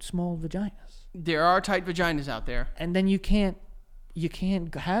tight, small vaginas. There are tight vaginas out there, and then you can't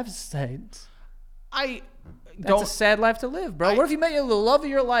have sex. That's a sad life to live, bro. What if you met the love of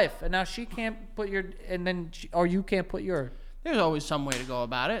your life, and now she can't put your, or you can't put your? There's always some way to go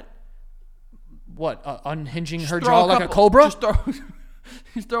about it. What? Unhinging her jaw like a cobra?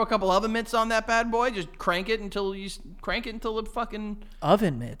 Just throw a couple oven mitts on that bad boy. Just crank it until it fucking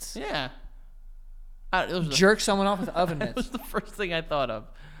oven mitts. Yeah. Jerk someone off with oven mitts. That was the first thing I thought of.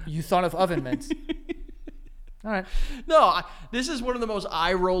 You thought of oven mitts. All right. No, this is one of the most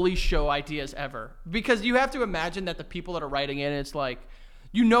eye-rolly show ideas ever. Because you have to imagine that the people that are writing it, it's like,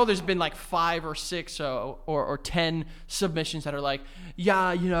 there's been like 5 or 6 or 10 submissions that are like,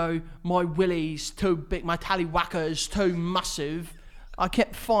 yeah, my willy's too big, my tallywhacker's too massive. I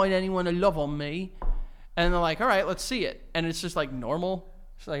can't find anyone to love on me. And they're like, all right, let's see it. And it's just like normal.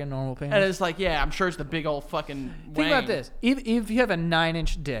 It's like a normal penis. And it's like, yeah, I'm sure it's the big old fucking Think about this. If you have a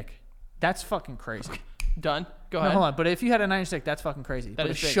 9-inch dick, that's fucking crazy. Done. Go ahead. No, hold on. But if you had a 9-inch dick, that's fucking crazy. But a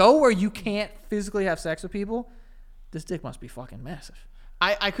is big. show where you can't physically have sex with people, this dick must be fucking massive.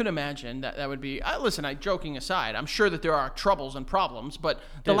 I could imagine that would be. Listen, joking aside, I'm sure that there are troubles and problems, but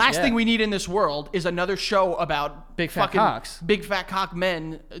the last thing we need in this world is another show about big fat cocks, big fat cock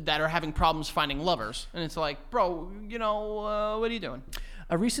men that are having problems finding lovers. And it's like, bro, what are you doing?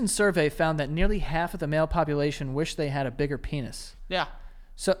 A recent survey found that nearly half of the male population wish they had a bigger penis. Yeah.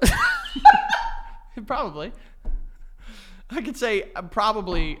 So probably. I could say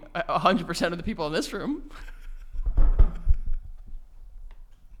probably 100% of the people in this room.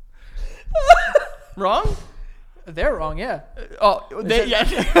 Wrong? They're wrong, yeah.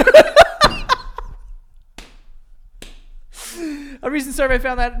 Yeah. A recent survey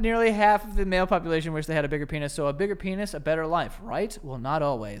found that nearly half of the male population wish they had a bigger penis. So a bigger penis, a better life, right? Well, not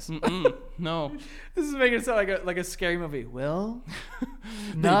always. No. This is making it sound like a scary movie. Well,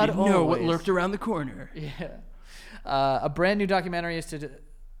 not They didn't always. know what lurked around the corner. Yeah. A brand new documentary is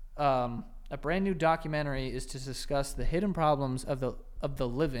to discuss the hidden problems of the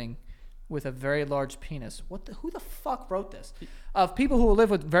living with a very large penis. Who the fuck wrote this? Of people who will live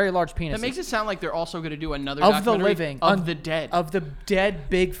with very large penises. That makes it sound like they're also going to do another of the documentary living of the dead. Of the dead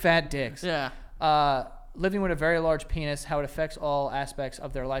big fat dicks. Yeah. Living with a very large penis, how it affects all aspects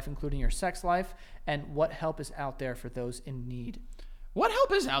of their life, including your sex life, and what help is out there for those in need. What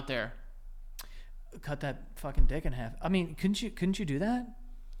help is out there? Cut that fucking dick in half. I mean, couldn't you do that?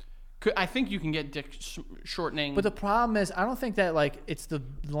 I think you can get dick shortening. But the problem is, I don't think that it's the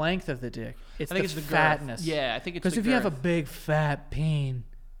length of the dick. I think it's the fatness. Girth. Yeah, I think it's because if girth. you have a big fat peen,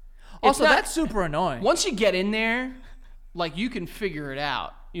 also that's super annoying. Once you get in there, you can figure it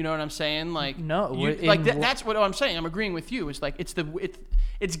out. You know what I'm saying? No, that's what I'm saying. I'm agreeing with you. It's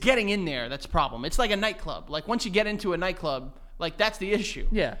it's getting in there that's the problem. It's like a nightclub. Once you get into a nightclub, that's the issue.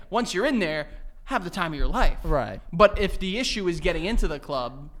 Yeah. Once you're in there, have the time of your life. Right. But if the issue is getting into the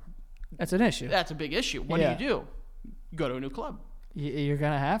club, that's an issue. That's a big issue. What do? You go to a new club. You're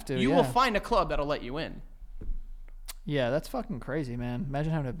gonna have to. You will find a club that'll let you in. Yeah, that's fucking crazy, man.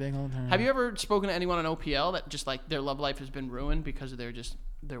 Imagine having a big old time. Have you ever spoken to anyone on OPL that just their love life has been ruined because of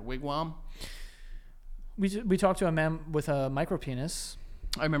their wigwam? We talked to a man with a micro penis.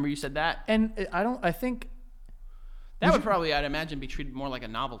 I remember you said that. And I think that would probably, I'd imagine, be treated more like a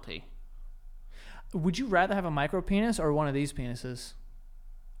novelty. Would you rather have a micro penis or one of these penises?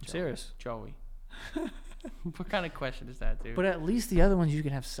 I'm serious. Joey. What kind of question is that, dude? But at least the other ones you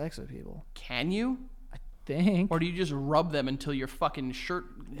can have sex with people. Can you? I think. Or do you just rub them until your fucking shirt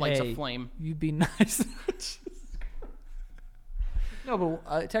lights a flame? You'd be nice. No,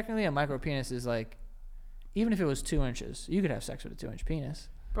 but technically a micro penis is even if it was 2 inches, you could have sex with a 2-inch penis.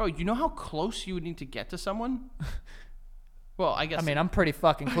 Bro, you know how close you would need to get to someone? Well, I guess. I mean, I'm pretty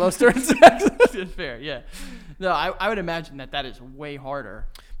fucking close to sex. Fair, yeah. No, I would imagine that is way harder.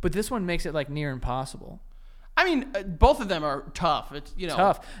 But this one makes it near impossible. I mean, both of them are tough. It's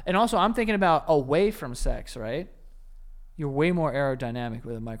tough, and also I'm thinking about away from sex, right? You're way more aerodynamic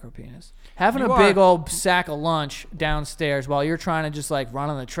with a micro penis. Having a big old sack of lunch downstairs while you're trying to just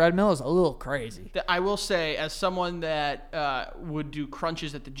run on the treadmill is a little crazy. I will say, as someone that would do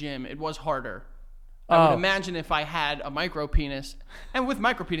crunches at the gym, it was harder. I would imagine if I had a micro penis, and with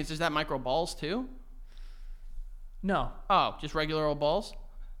micro penis, is that micro balls too? No. Oh, just regular old balls?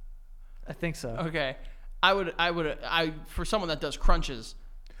 I think so. Okay. I for someone that does crunches.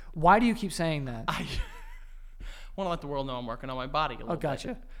 Why do you keep saying that? I want to let the world know I'm working on my body a little bit.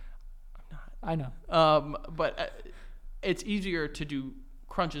 Gotcha. I'm not. I know. But it's easier to do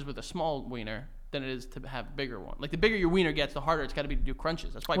crunches with a small wiener than it is to have a bigger one. The bigger your wiener gets, the harder it's got to be to do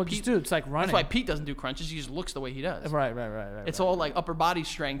crunches. That's why Pete. It's like running. That's why Pete doesn't do crunches. He just looks the way he does. Right. It's all upper body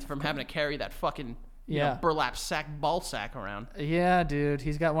strength from having to carry that fucking burlap ball sack around. Yeah, dude.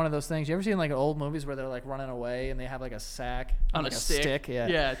 He's got one of those things. You ever seen old movies where they're running away and they have a sack on a stick? Yeah.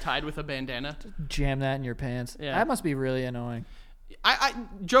 Yeah, tied with a bandana. Jam that in your pants. Yeah. That must be really annoying. I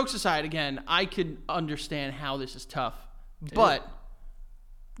jokes aside, again, I could understand how this is tough, but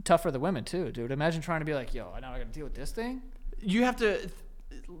tough for the women too, dude. Imagine trying to be yo, now I got to deal with this thing. You have to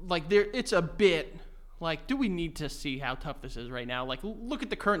it's a bit do we need to see how tough this is right now? Look at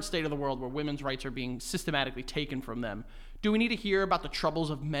the current state of the world where women's rights are being systematically taken from them. Do we need to hear about the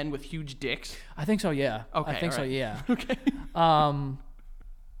troubles of men with huge dicks? I think so, yeah. Okay, I think so, yeah. Okay.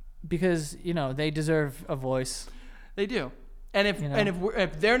 Because, they deserve a voice. They do. And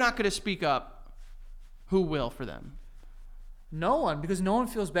if they're not going to speak up, who will for them? No one, because no one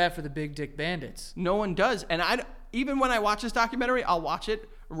feels bad for the big dick bandits. No one does. And even when I watch this documentary, I'll watch it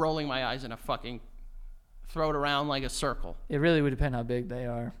rolling my eyes in a fucking throw it around like a circle. It really would depend how big they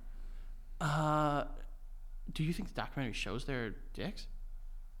are. Do you think the documentary shows their dicks?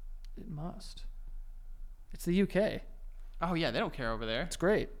 It must. It's the UK. Oh yeah, they don't care over there. It's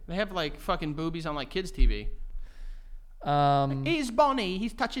great. They have fucking boobies on kids TV. Here's Bonnie.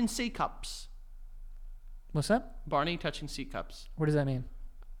 He's touching C cups. What's that? Barney touching C cups. What does that mean?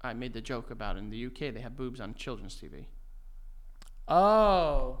 I made the joke about in the UK they have boobs on children's TV.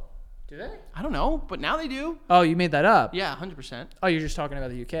 Oh. Do they? I don't know, but now they do. Oh, you made that up? Yeah, 100%. Oh, you're just talking about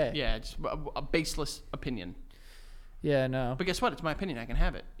the UK? Yeah, it's a baseless opinion. Yeah, no. But guess what? It's my opinion. I can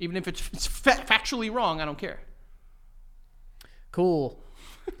have it, even if it's factually wrong. I don't care. Cool.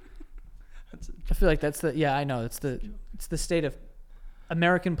 I feel like that's the I know it's the state of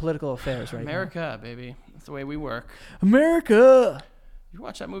American political affairs right America, baby. That's the way we work. now. America. You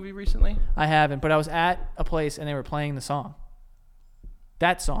watched that movie recently? I haven't, but I was at a place and they were playing the song.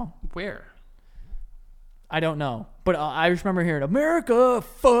 That song. Where? I don't know, but I just remember hearing America.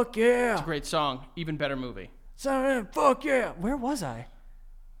 Fuck yeah. It's a great song. Even better movie. Fuck yeah. Where was I?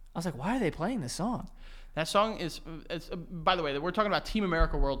 I was like, why are they playing this song? That song is. By the way, we're talking about Team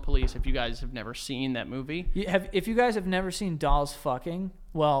America: World Police. If you guys have never seen that movie, If you guys have never seen Dolls Fucking,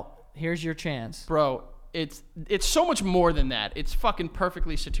 well, here's your chance. bro, it's so much more than that. It's fucking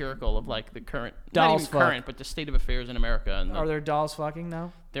perfectly satirical of like the current, not Dolls even fuck. current, but the state of affairs in America. And Are there dolls fucking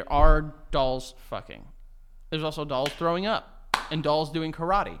though? there are dolls fucking. There's also dolls throwing up and dolls doing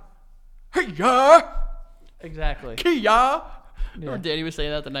karate. Hey ya, Exactly. Kia. Remember Danny was saying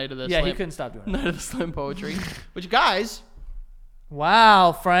that the night of the Yeah, slam, he couldn't stop doing it. night of the slam poetry. Which guys,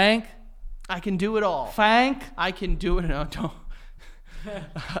 Wow, Frank. I can do it all. Frank. I can do it. No, don't.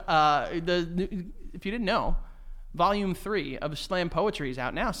 If you didn't know, Volume 3 of Slam Poetry is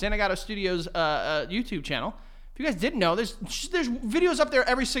out now. Santa Gato Studios YouTube channel. If you guys didn't know, there's videos up there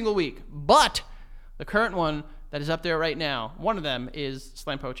every single week. But the current one that is up there right now, one of them is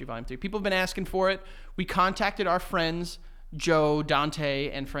Slam Poetry Volume 3. People have been asking for it. We contacted our friends Joe, Dante,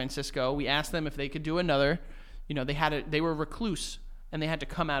 and Francisco. We asked them if they could do another. You know, they were recluse and they had to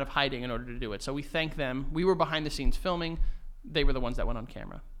come out of hiding in order to do it. So we thank them. We were behind the scenes filming. They were the ones that went on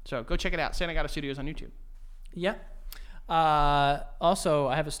camera. So go check it out. Santa Gato Studios on YouTube. Yeah. Also,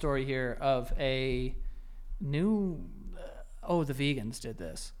 I have a story here of a new. The vegans did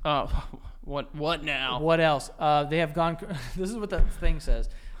this. What now? What else? They have gone. This is what the thing says.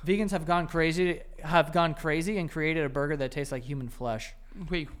 Vegans have gone crazy and created a burger that tastes like human flesh.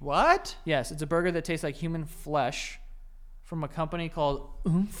 Wait, what? Yes, it's a burger that tastes like human flesh from a company called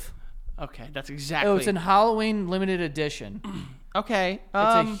Oomph. Okay, that's exactly. Oh, it's an Halloween limited edition. Okay. It's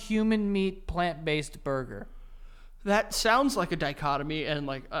a human meat plant-based burger. That sounds like a dichotomy and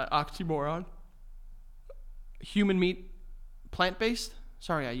like an oxymoron. Human meat, plant-based?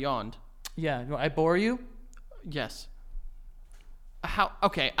 Sorry, I yawned. Yeah, I bore you? Yes. How?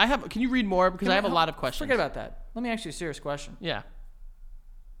 Okay, can you read more? Because I have a lot of questions. Forget about that. Let me ask you a serious question. Yeah.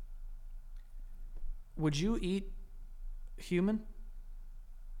 Would you eat human?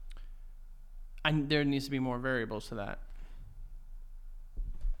 There needs to be more variables to that.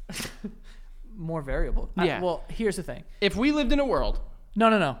 More variable. Yeah. Well, here's the thing. If we lived in a world.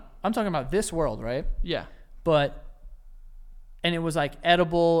 No. I'm talking about this world, right? Yeah. And it was like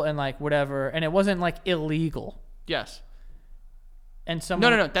edible and like whatever, and it wasn't like illegal. Yes. And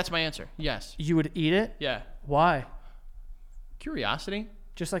someone. No. That's my answer. Yes. You would eat it? Yeah. Why? Curiosity.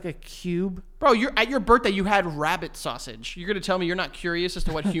 Just like a cube? Bro, at your birthday you had rabbit sausage. You're gonna tell me you're not curious as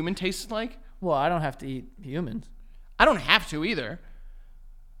to what human tastes like? Well, I don't have to eat humans. I don't have to either.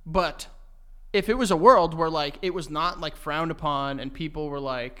 But if it was a world where like it was not like frowned upon and people were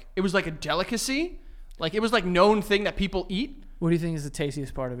like, it was like a delicacy, like it was like known thing that people eat. What do you think is the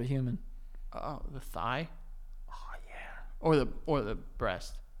tastiest part of a human? The thigh. Oh yeah. Or the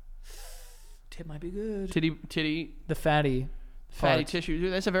breast. Tit might be good. Titty. The fatty parts. Tissue.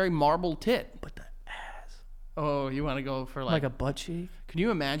 Dude, that's a very marble tit. But the ass. Oh, you want to go for Like a butt cheek? Can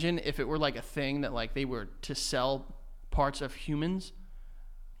you imagine if it were like a thing that like they were to sell parts of humans?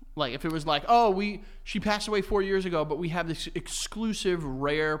 Like if it was like, she passed away 4 years ago, but we have this exclusive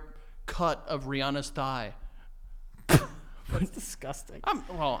rare cut of Rihanna's thigh. That's disgusting.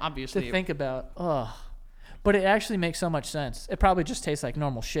 Well, obviously. To think about. Ugh. But it actually makes so much sense. It probably just tastes like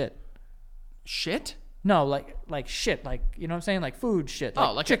normal shit. Shit? No, like shit. Like, you know what I'm saying? Like food shit.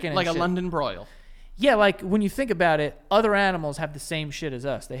 Like chicken like and a shit. London broil. Yeah, like when you think about it, other animals have the same shit as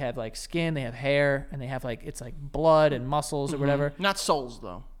us. They have like skin, they have hair, and they have like, it's like blood and muscles or whatever. Not souls,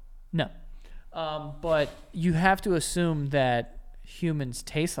 though. No. But you have to assume that humans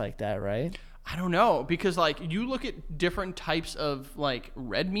taste like that, right? I don't know, because like you look at different types of like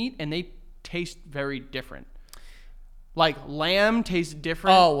red meat and they taste very different. Like lamb tastes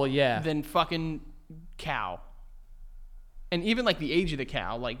different than fucking cow. And even like the age of the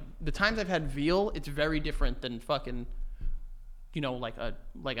cow, like the times I've had veal, it's very different than fucking, like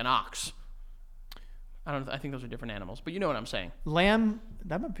an ox. I think those are different animals, but you know what I'm saying. Lamb,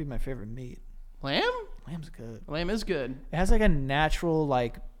 that might be my favorite meat. Lamb? Lamb's good. Lamb is good. It has like a natural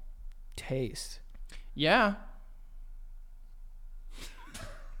like taste. Yeah.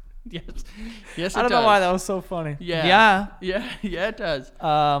 Yes. Yes, it I don't does. know why that was so funny. Yeah. Yeah. Yeah, it does.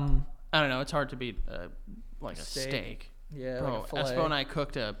 I I don't know. It's hard to beat like a steak. Yeah, Bro, like a fillet. Espo and I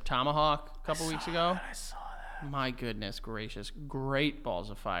cooked a tomahawk a couple weeks ago. I saw that. My goodness gracious. Great balls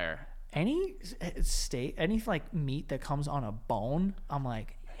of fire. Any steak, any like meat that comes on a bone, I'm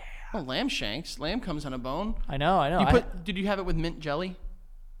like, Oh, lamb shanks. Lamb comes on a bone. I know. Did you have it with mint jelly?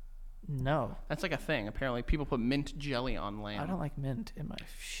 No, That's like a thing. Apparently, people put mint jelly on lamb. I don't like mint in my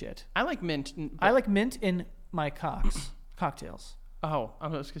shit. I like mint. I like mint in my cocktails. Oh, I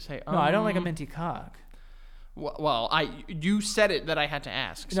was gonna say. No, I don't like a minty cock. Well, you said it that I had to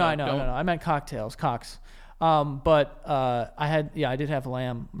ask. So No, I know. I meant cocktails, cocks. But I did have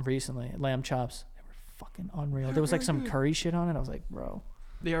lamb recently, lamb chops. They were fucking unreal. There was like some curry shit on it. I was like, bro,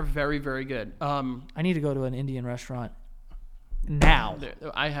 They are very, very good. I need to go to an Indian restaurant now.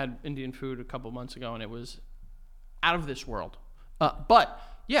 I had Indian food a couple months ago, and it was out of this world. But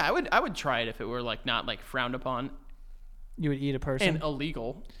yeah, I would try it if it were like not like frowned upon You would eat a person. and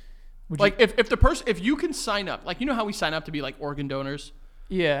illegal. Would Like if you can sign up, like you know how we sign up to be like organ donors.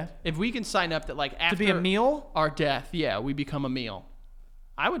 Yeah. If we can sign up that like after To be a meal? our death, yeah, we become a meal.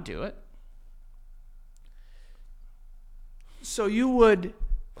 I would do it. So you would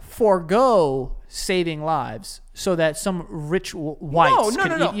forego saving lives so that some rich whites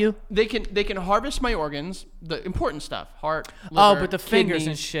could eat you? They can harvest my organs, the important stuff, heart, liver, But the fingers kidneys.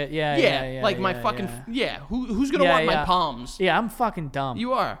 and shit. Yeah. like my fucking Who's gonna want my palms? Yeah, I'm fucking dumb.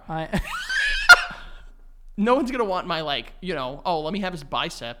 You are. No one's gonna want my like let me have his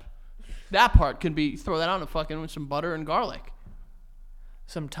bicep. That part can be throw that on a fucking with some butter and garlic.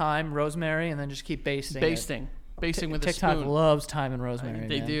 Some thyme, rosemary, and then just keep basting. Basting with a TikTok spoon. loves thyme and rosemary.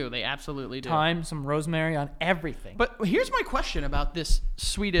 They man. do. They absolutely do. Thyme, some rosemary on everything. But here's my question about this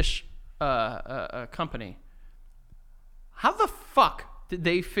Swedish company. How the fuck did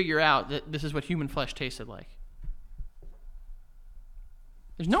they figure out that this is what human flesh tasted like?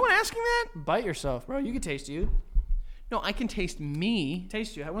 There's no one asking that? Bite yourself, bro. You can taste you. No, I can taste me.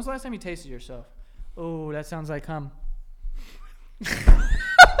 Taste you. When's the last time you tasted yourself? Oh, that sounds like cum.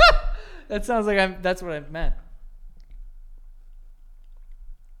 That sounds like that's what I meant.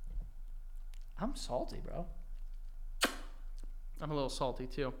 I'm salty, bro. I'm a little salty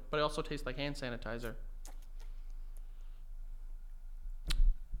too, but I also taste like hand sanitizer.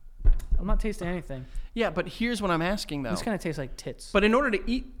 I'm not tasting anything. Yeah, but here's what I'm asking though. This kind of tastes like tits. But in order to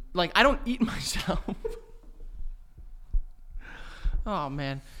eat, like I don't eat myself. Oh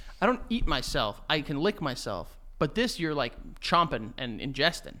man, I don't eat myself. I can lick myself. But this you're like chomping and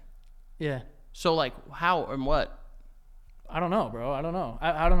ingesting. Yeah. So like how and what? I don't know, bro. I don't know.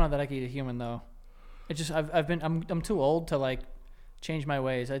 I don't know that I could eat a human though. It just I'm too old to like change my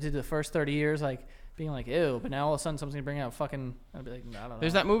ways. I did the first 30 years like being like ew, but now all of a sudden something's gonna bring out fucking. I'd be like I don't know.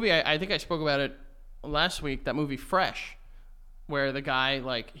 There's that movie. I think I spoke about it last week. That movie Fresh, where the guy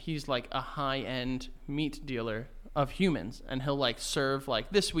like he's like a high end meat dealer of humans, and he'll like serve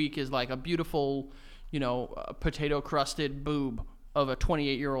like this week is like a beautiful, potato crusted boob of a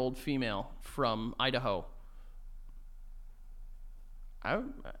 28-year-old female from Idaho.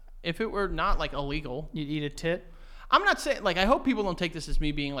 If it were not like illegal, You'd eat a tit. I'm not saying like I hope people don't take this as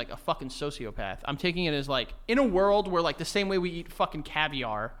me being like a fucking sociopath. I'm taking it as like in a world where like the same way we eat fucking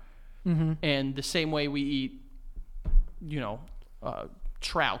caviar, and the same way we eat,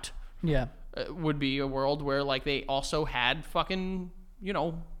 trout, Yeah. would be a world where like they also had fucking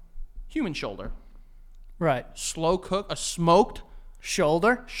human shoulder, Right. slow cook, a smoked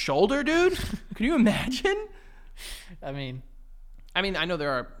Shoulder. shoulder, dude. Can you imagine? I mean, I know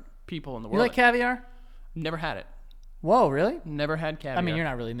there are people in the you world. like caviar? Never had it. Whoa, really? Never had caviar. I mean, you're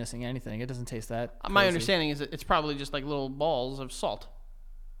not really missing anything. It doesn't taste that. My crazy. understanding is that it's probably just like little balls of salt,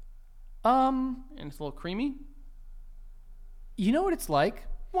 and it's a little creamy. You know what it's like?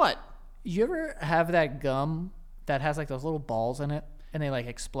 What? You ever have that gum that has like those little balls in it and they like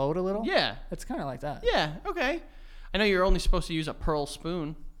explode a little? Yeah. It's kind of like that. Yeah. Okay. I know you're only supposed to use a pearl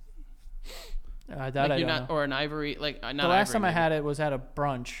spoon, That like I you're don't not, know. or an ivory. Like not The last ivory, time I maybe. had it was at a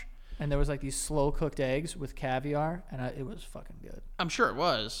brunch and there was like these slow cooked eggs with caviar and it was fucking good. I'm sure it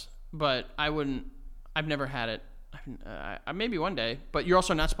was, but I wouldn't. I've never had it. Maybe one day. But you're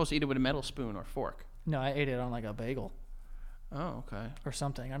also not supposed to eat it with a metal spoon or fork. No, I ate it on like a bagel Oh, okay. or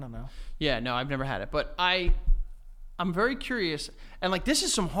something. I don't know. Yeah, no, I've never had it, but I'm very curious. And like, this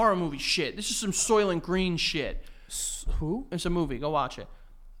is some horror movie shit. This is some Soylent Green shit. Who? It's a movie. Go watch it.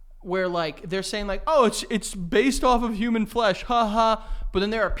 Where like they're saying like, oh, it's based off of human flesh, ha. But then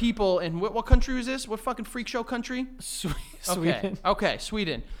there are people in what country is this? What fucking freak show country? Sweden. Okay,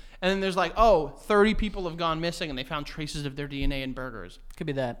 Sweden. And then there's like, oh, 30 people have gone missing and they found traces of their DNA in burgers. Could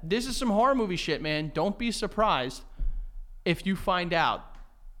be that. This is some horror movie shit, man. Don't be surprised if you find out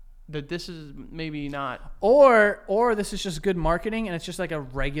that this is maybe not. Or this is just good marketing and it's just like a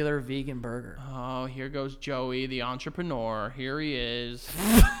regular vegan burger. Oh, here goes Joey, the entrepreneur. Here he is.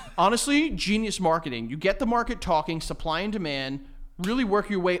 Honestly, genius marketing. You get the market talking, supply and demand, really work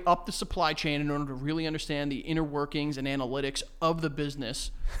your way up the supply chain in order to really understand the inner workings and analytics of the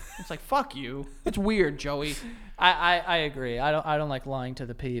business. It's like, fuck you. It's weird, Joey. I agree. I don't like lying to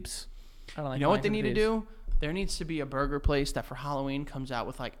the peeps. I don't like. You know what they lying need to to the peeps. do? There needs to be a burger place that for Halloween comes out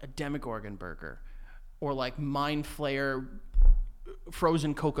with like a Demogorgon burger or like Mind Flayer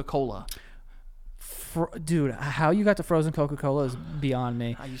frozen Coca-Cola. Dude, how you got to frozen Coca-Cola is beyond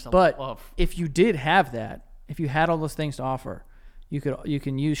me. I used to but love. if you did have that, if you had all those things to offer, you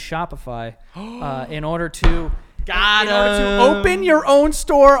can use Shopify in order to open your own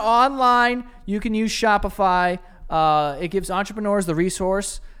store online. You can use Shopify. It gives entrepreneurs the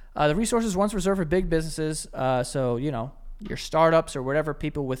resource. The resource is once reserved for big businesses, so your startups or whatever,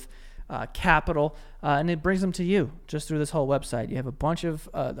 people with capital, and it brings them to you just through this whole website. You have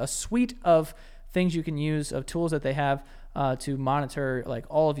a suite of things you can use, of tools that they have to monitor like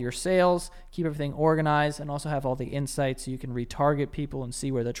all of your sales, keep everything organized, and also have all the insights so you can retarget people and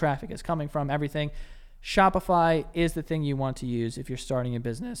see where the traffic is coming from, everything. Shopify is the thing you want to use if you're starting a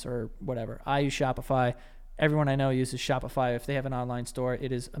business or whatever. I use Shopify. Everyone I know uses Shopify if they have an online store.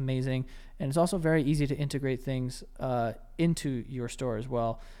 It is amazing. And it's also very easy to integrate things into your store as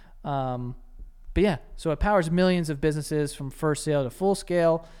well. But yeah, so it powers millions of businesses from first sale to full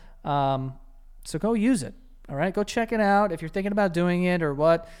scale. So go use it. All right, go check it out. If you're thinking about doing it or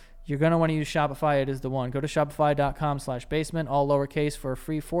what, you're going to want to use Shopify. It is the one. Go to shopify.com/basement, all lowercase, for a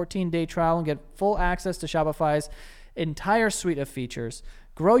free 14-day trial and get full access to Shopify's entire suite of features.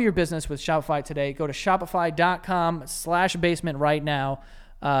 Grow your business with Shopify today. Go to shopify.com/basement right now.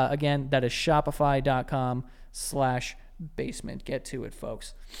 Again, that is shopify.com/basement. Get to it,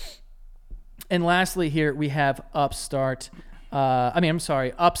 folks. And lastly here, we have Upstart.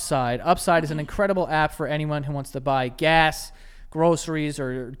 Upside. Upside is an incredible app for anyone who wants to buy gas, groceries,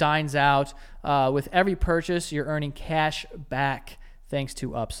 or dines out. With every purchase, you're earning cash back thanks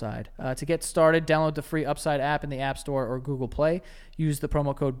to Upside. To get started, download the free Upside app in the App Store or Google Play. Use the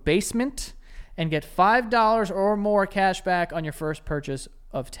promo code BASEMENT and get $5 or more cash back on your first purchase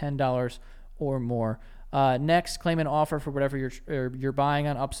of $10 or more. Next, claim an offer for whatever you're buying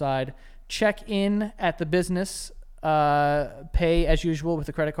on Upside. Check in at the business, pay as usual with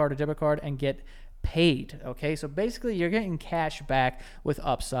a credit card or debit card, and get paid. Okay, so basically you're getting cash back with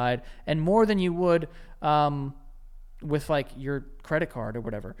Upside, and more than you would with like your credit card or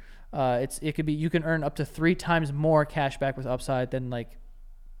whatever. You can earn up to 3 times more cash back with Upside than like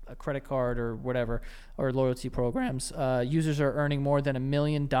a credit card or whatever, or loyalty programs. Users are earning more than $1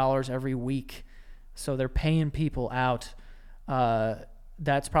 million every week, so they're paying people out.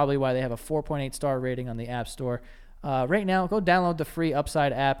 That's probably why they have a 4.8 star rating on the App Store. Right now, go download the free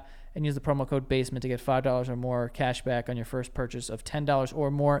Upside app and use the promo code BASEMENT to get $5 or more cash back on your first purchase of $10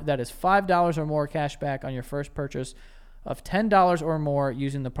 or more. That is $5 or more cash back on your first purchase of $10 or more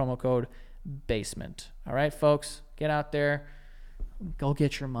using the promo code BASEMENT. All right, folks, get out there. Go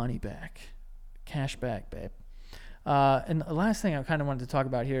get your money back. Cash back, babe. And the last thing I kind of wanted to talk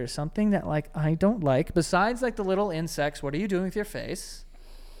about here is something that like I don't like. Besides like the little insects, what are you doing with your face?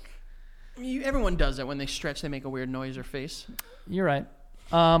 Everyone does it when they stretch. They make a weird noise or face. You're right.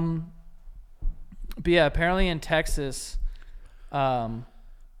 But yeah, apparently in Texas, where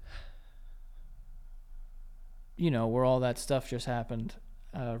all that stuff just happened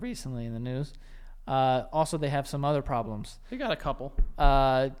recently in the news. Also, they have some other problems. They got a couple.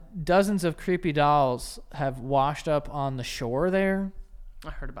 Dozens of creepy dolls have washed up on the shore there.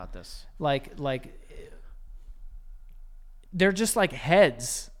 I heard about this. Like they're just like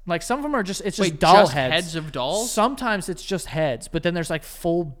heads. Like some of them are just doll heads. Heads of dolls? Sometimes it's just heads, but then there's like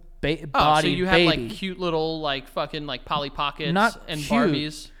full body. So you have baby. like cute little like fucking like Polly Pockets Not and cute.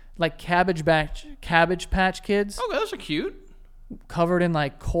 Barbies. Like Cabbage Patch Kids. Oh, those are cute. Covered in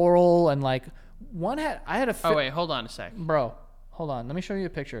like coral and like one had. I had a. Oh wait, hold on a sec, bro. Hold on, let me show you a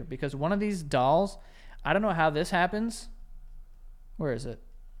picture because one of these dolls, I don't know how this happens. Where is it?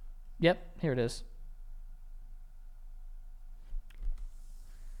 Yep, here it is.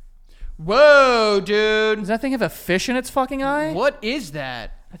 Whoa, dude! Does that thing have a fish in its fucking eye? What is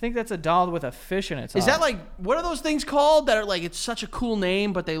that? I think that's a doll with a fish in its eye. Is that like what are those things called that are like it's such a cool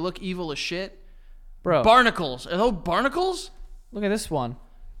name but they look evil as shit? Bro, barnacles. Are those barnacles? Look at this one.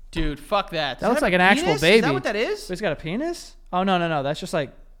 Dude, fuck that. That looks like an actual baby. Is that what that is? It's got a penis? Oh, no. That's just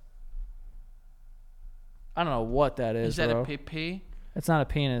like... I don't know what that is, Is that bro. a pee? It's not a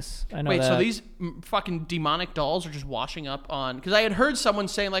penis. I know Wait, that. so these fucking demonic dolls are just washing up on... Because I had heard someone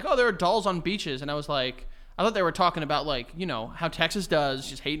saying, like, oh, there are dolls on beaches. And I was like... I thought they were talking about, like, you know, how Texas does,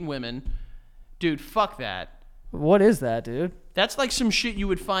 just hating women. Dude, fuck that. What is that, dude? That's like some shit you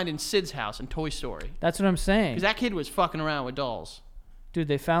would find in Sid's house in Toy Story. That's what I'm saying. Because that kid was fucking around with dolls. Dude,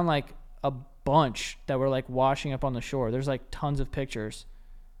 they found like a bunch that were like washing up on the shore. There's like tons of pictures.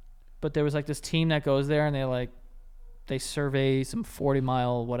 But there was like this team that goes there and they survey some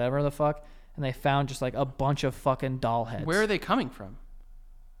 40-mile whatever the fuck, and they found just like a bunch of fucking doll heads. Where are they coming from?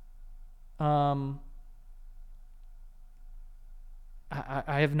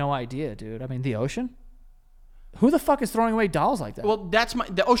 I have no idea, dude. I mean, the ocean? Who the fuck is throwing away dolls like that? Well,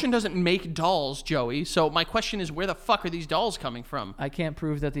 the ocean doesn't make dolls, Joey. So my question is, where the fuck are these dolls coming from? I can't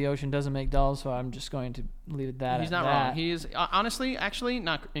prove that the ocean doesn't make dolls, so I'm just going to leave it that. He's not wrong. He is honestly, actually,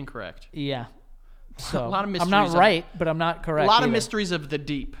 not incorrect. Yeah. So a lot of mysteries. I'm not right, but I'm not correct. A lot either. of mysteries of the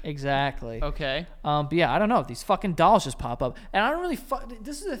deep. Exactly. Okay. But yeah, I don't know. These fucking dolls just pop up, and I don't really fuck.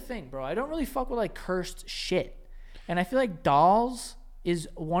 This is the thing, bro. I don't really fuck with like cursed shit, and I feel like dolls is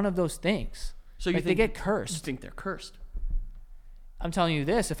one of those things. So you like think they get cursed? You think they're cursed? I'm telling you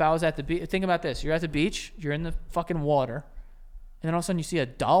this. If I was at the beach, think about this. You're at the beach. You're in the fucking water, and then all of a sudden you see a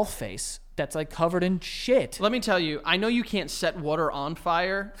doll face that's like covered in shit. Let me tell you. I know you can't set water on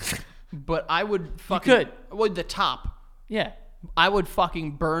fire, but I would fucking. You could. Well, the top. Yeah. I would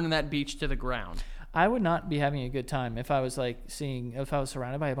fucking burn that beach to the ground. I would not be having a good time if I was if I was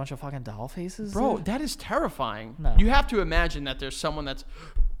surrounded by a bunch of fucking doll faces. Bro, dude. that is terrifying. No. You have to imagine that there's someone that's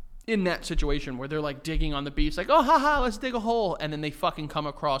in that situation where they're like digging on the beach, like, oh, haha, let's dig a hole. And then they fucking come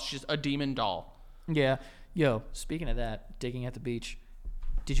across just a demon doll. Yeah. Yo, speaking of that, digging at the beach.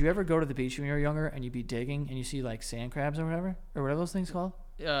 Did you ever go to the beach when you were younger and you'd be digging and you see like sand crabs or whatever? Or what are those things called?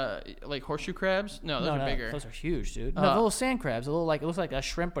 Like horseshoe crabs? No, those are bigger. Those are huge, dude. No, the little sand crabs. A little like, it looks like a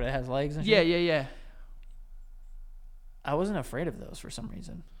shrimp, but it has legs and shit. Yeah. I wasn't afraid of those for some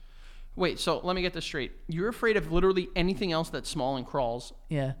reason. Wait, so let me get this straight. You're afraid of literally anything else that's small and crawls,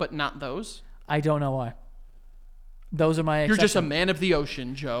 Yeah. but not those? I don't know why. Those are my You're just a exceptions. man of the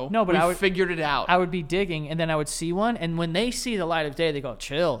ocean, Joe. No, but we figured it out. I would be digging, and then I would see one, and when they see the light of day, they go,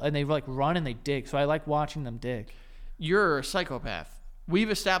 chill, and they like run and they dig. So I like watching them dig. You're a psychopath. We've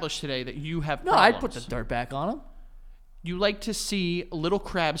established today that you have No, problems. I'd put the dirt back on them. You like to see little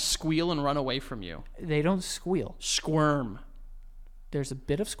crabs squeal and run away from you. They don't squeal. Squirm. There's a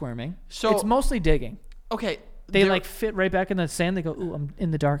bit of squirming. So- it's mostly digging. Okay. They they're- like fit right back in the sand. They go, ooh, I'm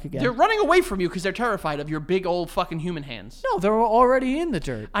in the dark again. They're running away from you because they're terrified of your big old fucking human hands. No, they're already in the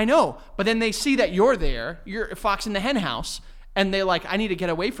dirt. I know, but then they see that you're there, you're a fox in the hen house, and they're like, I need to get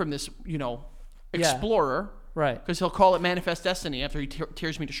away from this, explorer. Right. Because he'll call it Manifest Destiny after he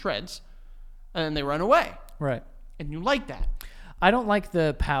tears me to shreds. And then they run away. Right. And you like that. I don't like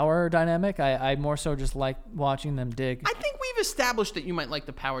the power dynamic. I more so just like watching them dig. I think we've established that you might like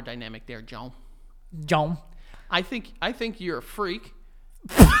the power dynamic there, Joe. John. I think you're a freak.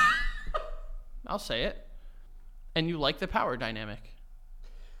 I'll say it. And you like the power dynamic.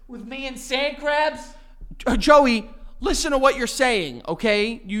 With me and sand crabs? Joey, listen to what you're saying,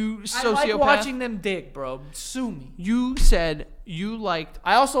 okay? You sociopath. I like watching them dig, bro. Sue me. You said you liked...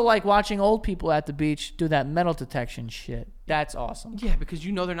 I also like watching old people at the beach do that metal detection shit. That's awesome. Yeah, because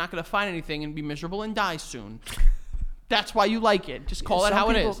you know they're not going to find anything and be miserable and die soon. That's why you like it. Just call it how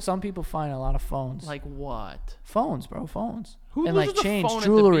it is. Some people find a lot of phones. Like what? Phones, bro. Phones. Who and loses like a chains, phone at the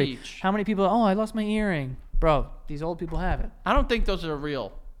jewelry. beach? How many people? Oh, I lost my earring, bro. These old people have it. I don't think those are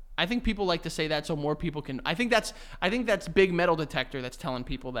real. I think people like to say that so more people can. I think that's big metal detector that's telling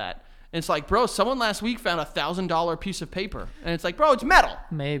people that. And it's like, bro, someone last week found $1,000 piece of paper, and it's like, bro, it's metal.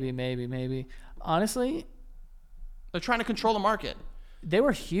 Maybe. Honestly, They're trying to control the market. they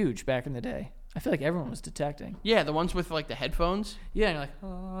were huge back in the day. I feel like everyone was detecting. Yeah, the ones with like the headphones. Yeah, and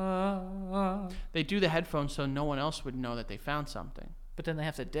you're like, They do the headphones so no one else would know that they found something. but then they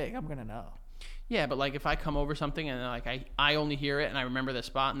have to dig. I'm gonna know. Yeah, but like if I come over something and like I only hear it and I remember the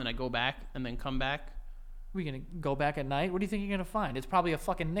spot and then I go back and then come back. We gonna go back at night? What do you think you're gonna find? It's probably a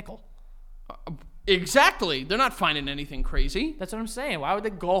fucking nickel. Exactly. They're not finding anything crazy. That's what I'm saying. Why would they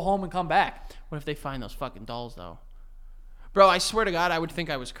go home and come back? What if they find those fucking dolls though? Bro, I swear to God, I would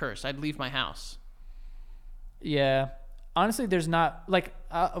think I was cursed. I'd leave my house. Yeah. Honestly, there's not like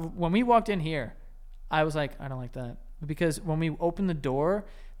when we walked in here, I was like, I don't like that because when we opened the door,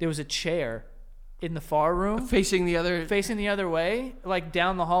 there was a chair in the far room Facing the other. facing the other way, like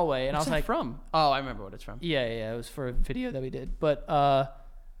down the hallway, and What's I was that like, from? Oh, I remember what it's from. yeah, it was for a video that we did, but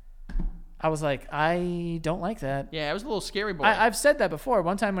I was like, I don't like that. Yeah, it was a little scary boy. I've said that before.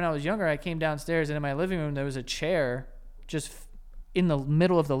 One time when I was younger, I came downstairs and in my living room there was a chair just in the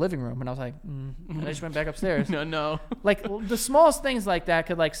middle of the living room, and I was like, and I just went back upstairs. No. Like the smallest things like that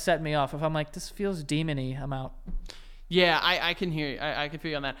could like set me off. If I'm like, this feels demon-y, I'm out. Yeah, I can hear you. I can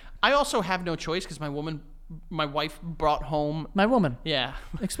feel you on that. I also have no choice because my wife brought home. My woman. Yeah.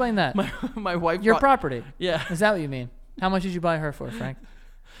 Explain that. My wife. Your property. Yeah. Is that what you mean? How much did you buy her for, Frank?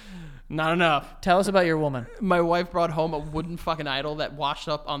 Not enough. Tell us about your woman. My wife brought home a wooden fucking idol that washed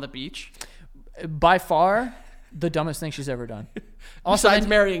up on the beach. By far, the dumbest thing she's ever done. Also, Besides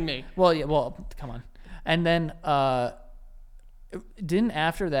marrying me. Well, yeah. Well, come on. And then, didn't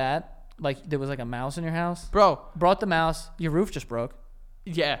after that, like there was like a mouse in your house? Bro. Brought the mouse. Your roof just broke.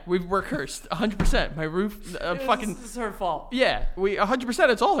 Yeah, we're cursed. 100%. My roof fucking. This is her fault. Yeah, 100%.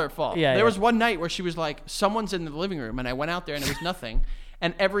 It's all her fault. Yeah. There was one night where she was like, "Someone's in the living room," and I went out there and it was nothing.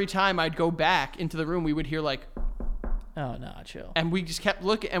 And every time I'd go back into the room, we would hear like, Oh no, chill. and we just kept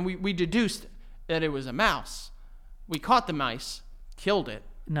looking, and we deduced that it was a mouse. We caught the mice, killed it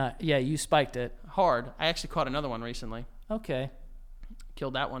No, yeah, you spiked it. hard. I actually caught another one recently. Okay.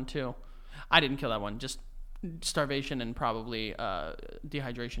 Killed that one too. I didn't kill that one. Just starvation and probably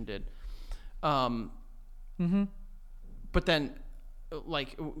dehydration did. But then,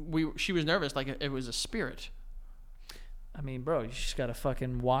 like she was nervous, like it was a spirit. I mean, bro, you just got a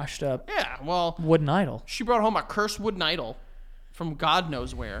fucking washed up Yeah, well, wooden idol. she brought home a cursed wooden idol from God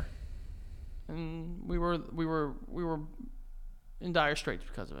knows where, and we were in dire straits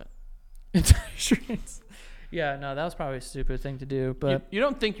because of it. Yeah, no, that was probably a stupid thing to do, but You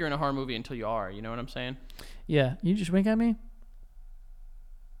don't think you're in a horror movie until you are. You know what I'm saying? yeah, you just wink at me.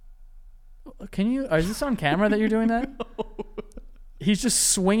 Can you? Is this on camera that you're doing that? No. He's just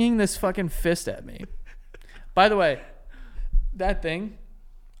swinging this fucking fist at me. By the way, that thing,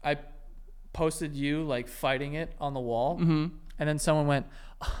 I posted you like fighting it on the wall, and then someone went,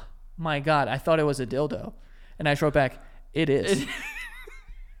 oh, "My God, I thought it was a dildo," and I wrote back, "It is."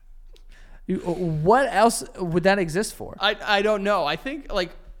 What else would that exist for? I don't know. I think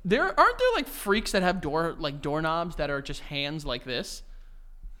like aren't there like freaks that have doorknobs that are just hands like this?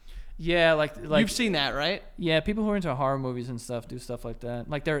 Yeah, like You've seen that, right? yeah, people who are into horror movies and stuff do stuff like that.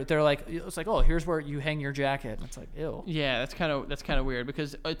 Like they're like, it's like, oh, here's where you hang your jacket. And it's like, ew. Yeah, that's kind of weird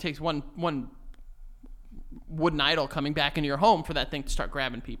because it takes one wooden idol coming back into your home for that thing to start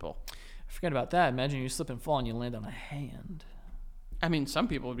grabbing people. Forget about that. Imagine you slip and fall and you land on a hand. I mean, some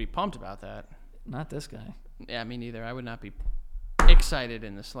people would be pumped about that. Not this guy. Yeah, me neither. I would not be excited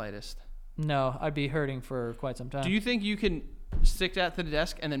in the slightest. No, I'd be hurting for quite some time. Do you think you can stick that to the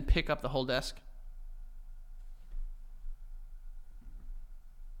desk and then pick up the whole desk?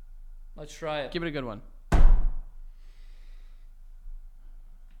 Let's try it. Give it a good one.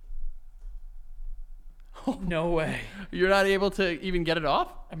 No way. You're not able to even get it off?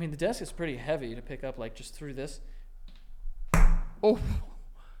 I mean, the desk is pretty heavy to pick up, like just through this. Oh.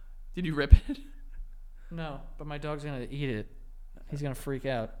 Did you rip it? No, but my dog's gonna eat it. He's gonna freak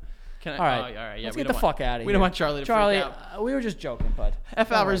out. Can I, All right, all right. Yeah, let's we get the don't fuck out of here. We don't want Charlie to Charlie, freak out. we were just joking, bud.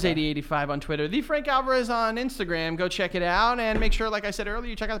 F Alvarez 8085 on Twitter. The Frank Alvarez on Instagram. Go check it out. And make sure, like I said earlier,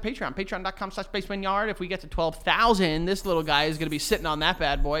 you check out the Patreon. Patreon.com/basementyard. If we get to 12,000, this little guy is going to be sitting on that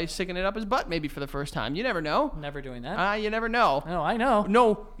bad boy, sticking it up his butt maybe for the first time. You never know. Never doing that. You never know. No, I know.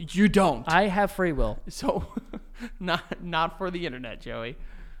 No, you don't. I have free will. So, not for the internet, Joey.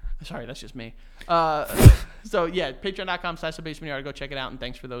 Sorry, that's just me. So, yeah, patreon.com/basementyard. Go check it out. And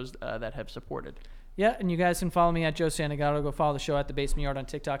thanks for those that have supported. Yeah, and you guys can follow me at Joe Santagato. Go follow the show at The Basement Yard on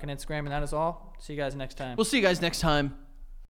TikTok and Instagram. And that is all. See you guys next time. We'll see you guys next time.